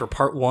the day for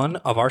part 1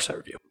 of our set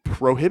review.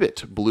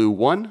 Prohibit. Blue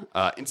 1.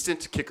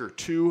 Instant kicker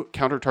 2.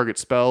 Counter target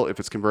spell if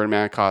its converted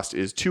mana cost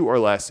is 2 or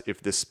less.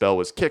 If this spell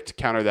was kicked,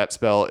 counter that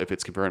spell if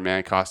its converted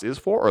mana cost is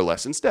 4 or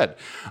less instead.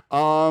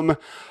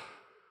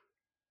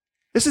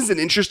 This is an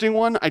interesting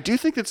one. I do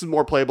think this is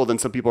more playable than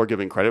some people are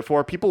giving credit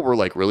for. People were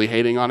like really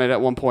hating on it at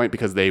one point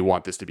because they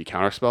want this to be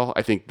counterspell.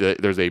 I think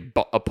that there's a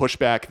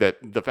pushback that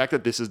the fact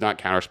that this is not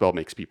counterspell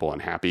makes people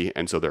unhappy,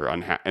 and so they're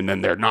unhappy, and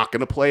then they're not going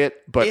to play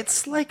it. But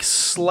it's like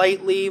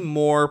slightly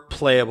more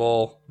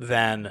playable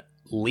than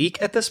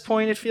Leak at this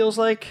point. It feels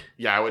like.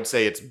 Yeah, I would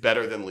say it's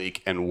better than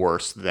Leak and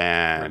worse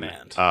than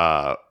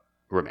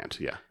Remand.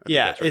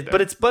 Yeah.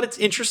 But it's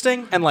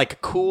interesting and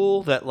like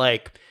cool that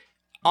like.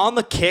 On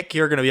the kick,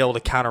 you're going to be able to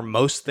counter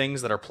most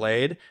things that are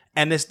played,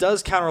 and this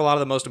does counter a lot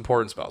of the most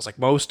important spells. Like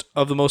most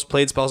of the most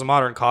played spells in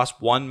Modern cost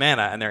 1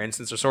 mana, and they're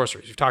instants or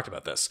sorceries. We've talked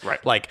about this.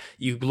 Right. Like,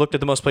 you looked at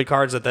the most played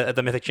cards at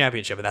the Mythic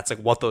Championship, and that's like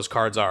what those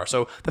cards are.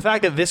 So the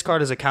fact that this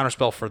card is a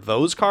counterspell for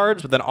those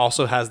cards, but then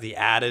also has the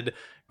added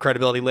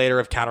credibility later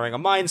of countering a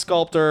Mind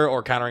Sculptor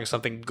or countering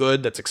something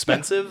good that's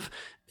expensive,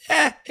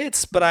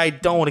 but I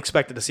don't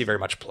expect it to see very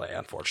much play,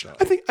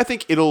 unfortunately. I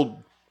think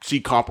it'll see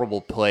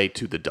comparable play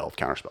to the Delve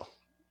counterspell.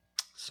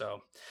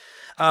 So,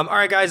 all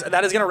right, guys,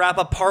 that is going to wrap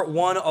up part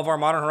 1 of our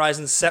Modern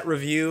Horizons set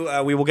review.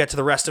 We will get to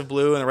the rest of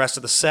Blue and the rest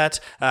of the set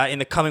in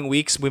the coming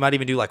weeks. We might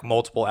even do like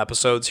multiple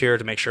episodes here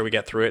to make sure we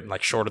get through it in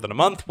like shorter than a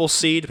month. We'll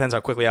see. Depends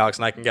how quickly Alex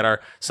and I can get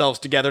ourselves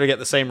together to get in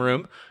the same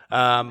room.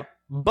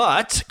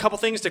 But a couple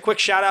things to quick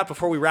shout out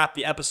before we wrap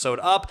the episode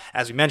up.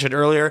 As we mentioned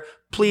earlier,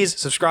 please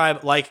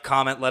subscribe, like,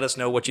 comment, let us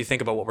know what you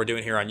think about what we're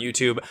doing here on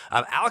YouTube.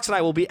 Alex and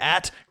I will be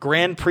at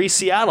Grand Prix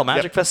Seattle,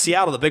 Magic Fest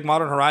Seattle, the big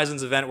Modern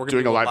Horizons event. We're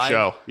going to do a live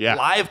show. Yeah.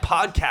 Live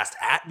podcast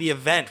at the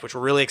event, which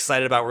we're really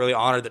excited about. We're really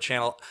honored the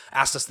channel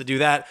asked us to do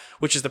that,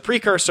 which is the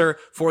precursor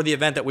for the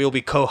event that we will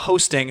be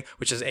co-hosting,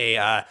 which is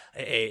a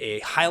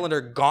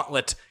Highlander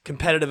Gauntlet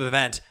competitive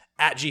event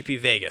at GP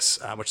Vegas,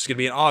 which is going to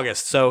be in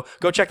August. So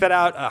go check that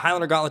out.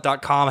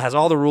 HighlanderGauntlet.com has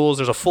all the rules.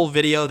 There's a full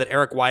video that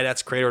Eric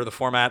Whiteetz, creator of the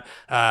format,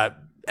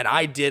 and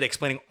I did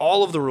explaining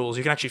all of the rules.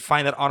 You can actually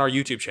find that on our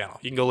YouTube channel.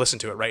 You can go listen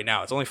to it right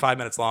now. It's only 5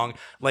 minutes long.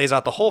 Lays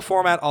out the whole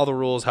format, all the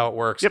rules, how it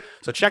works. Yep.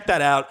 So check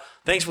that out.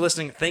 Thanks for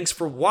listening. Thanks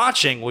for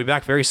watching. We'll be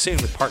back very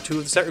soon with part 2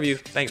 of the set review.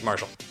 Thanks,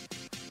 Marshall.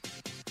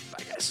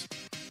 Bye, guys.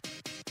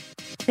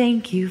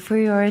 Thank you for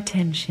your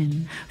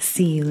attention.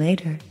 See you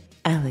later,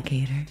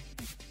 alligator.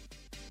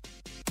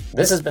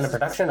 This has been a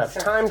production of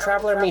Time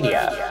Traveler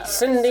Media,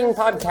 sending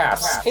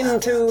podcasts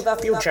into the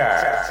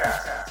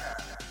future.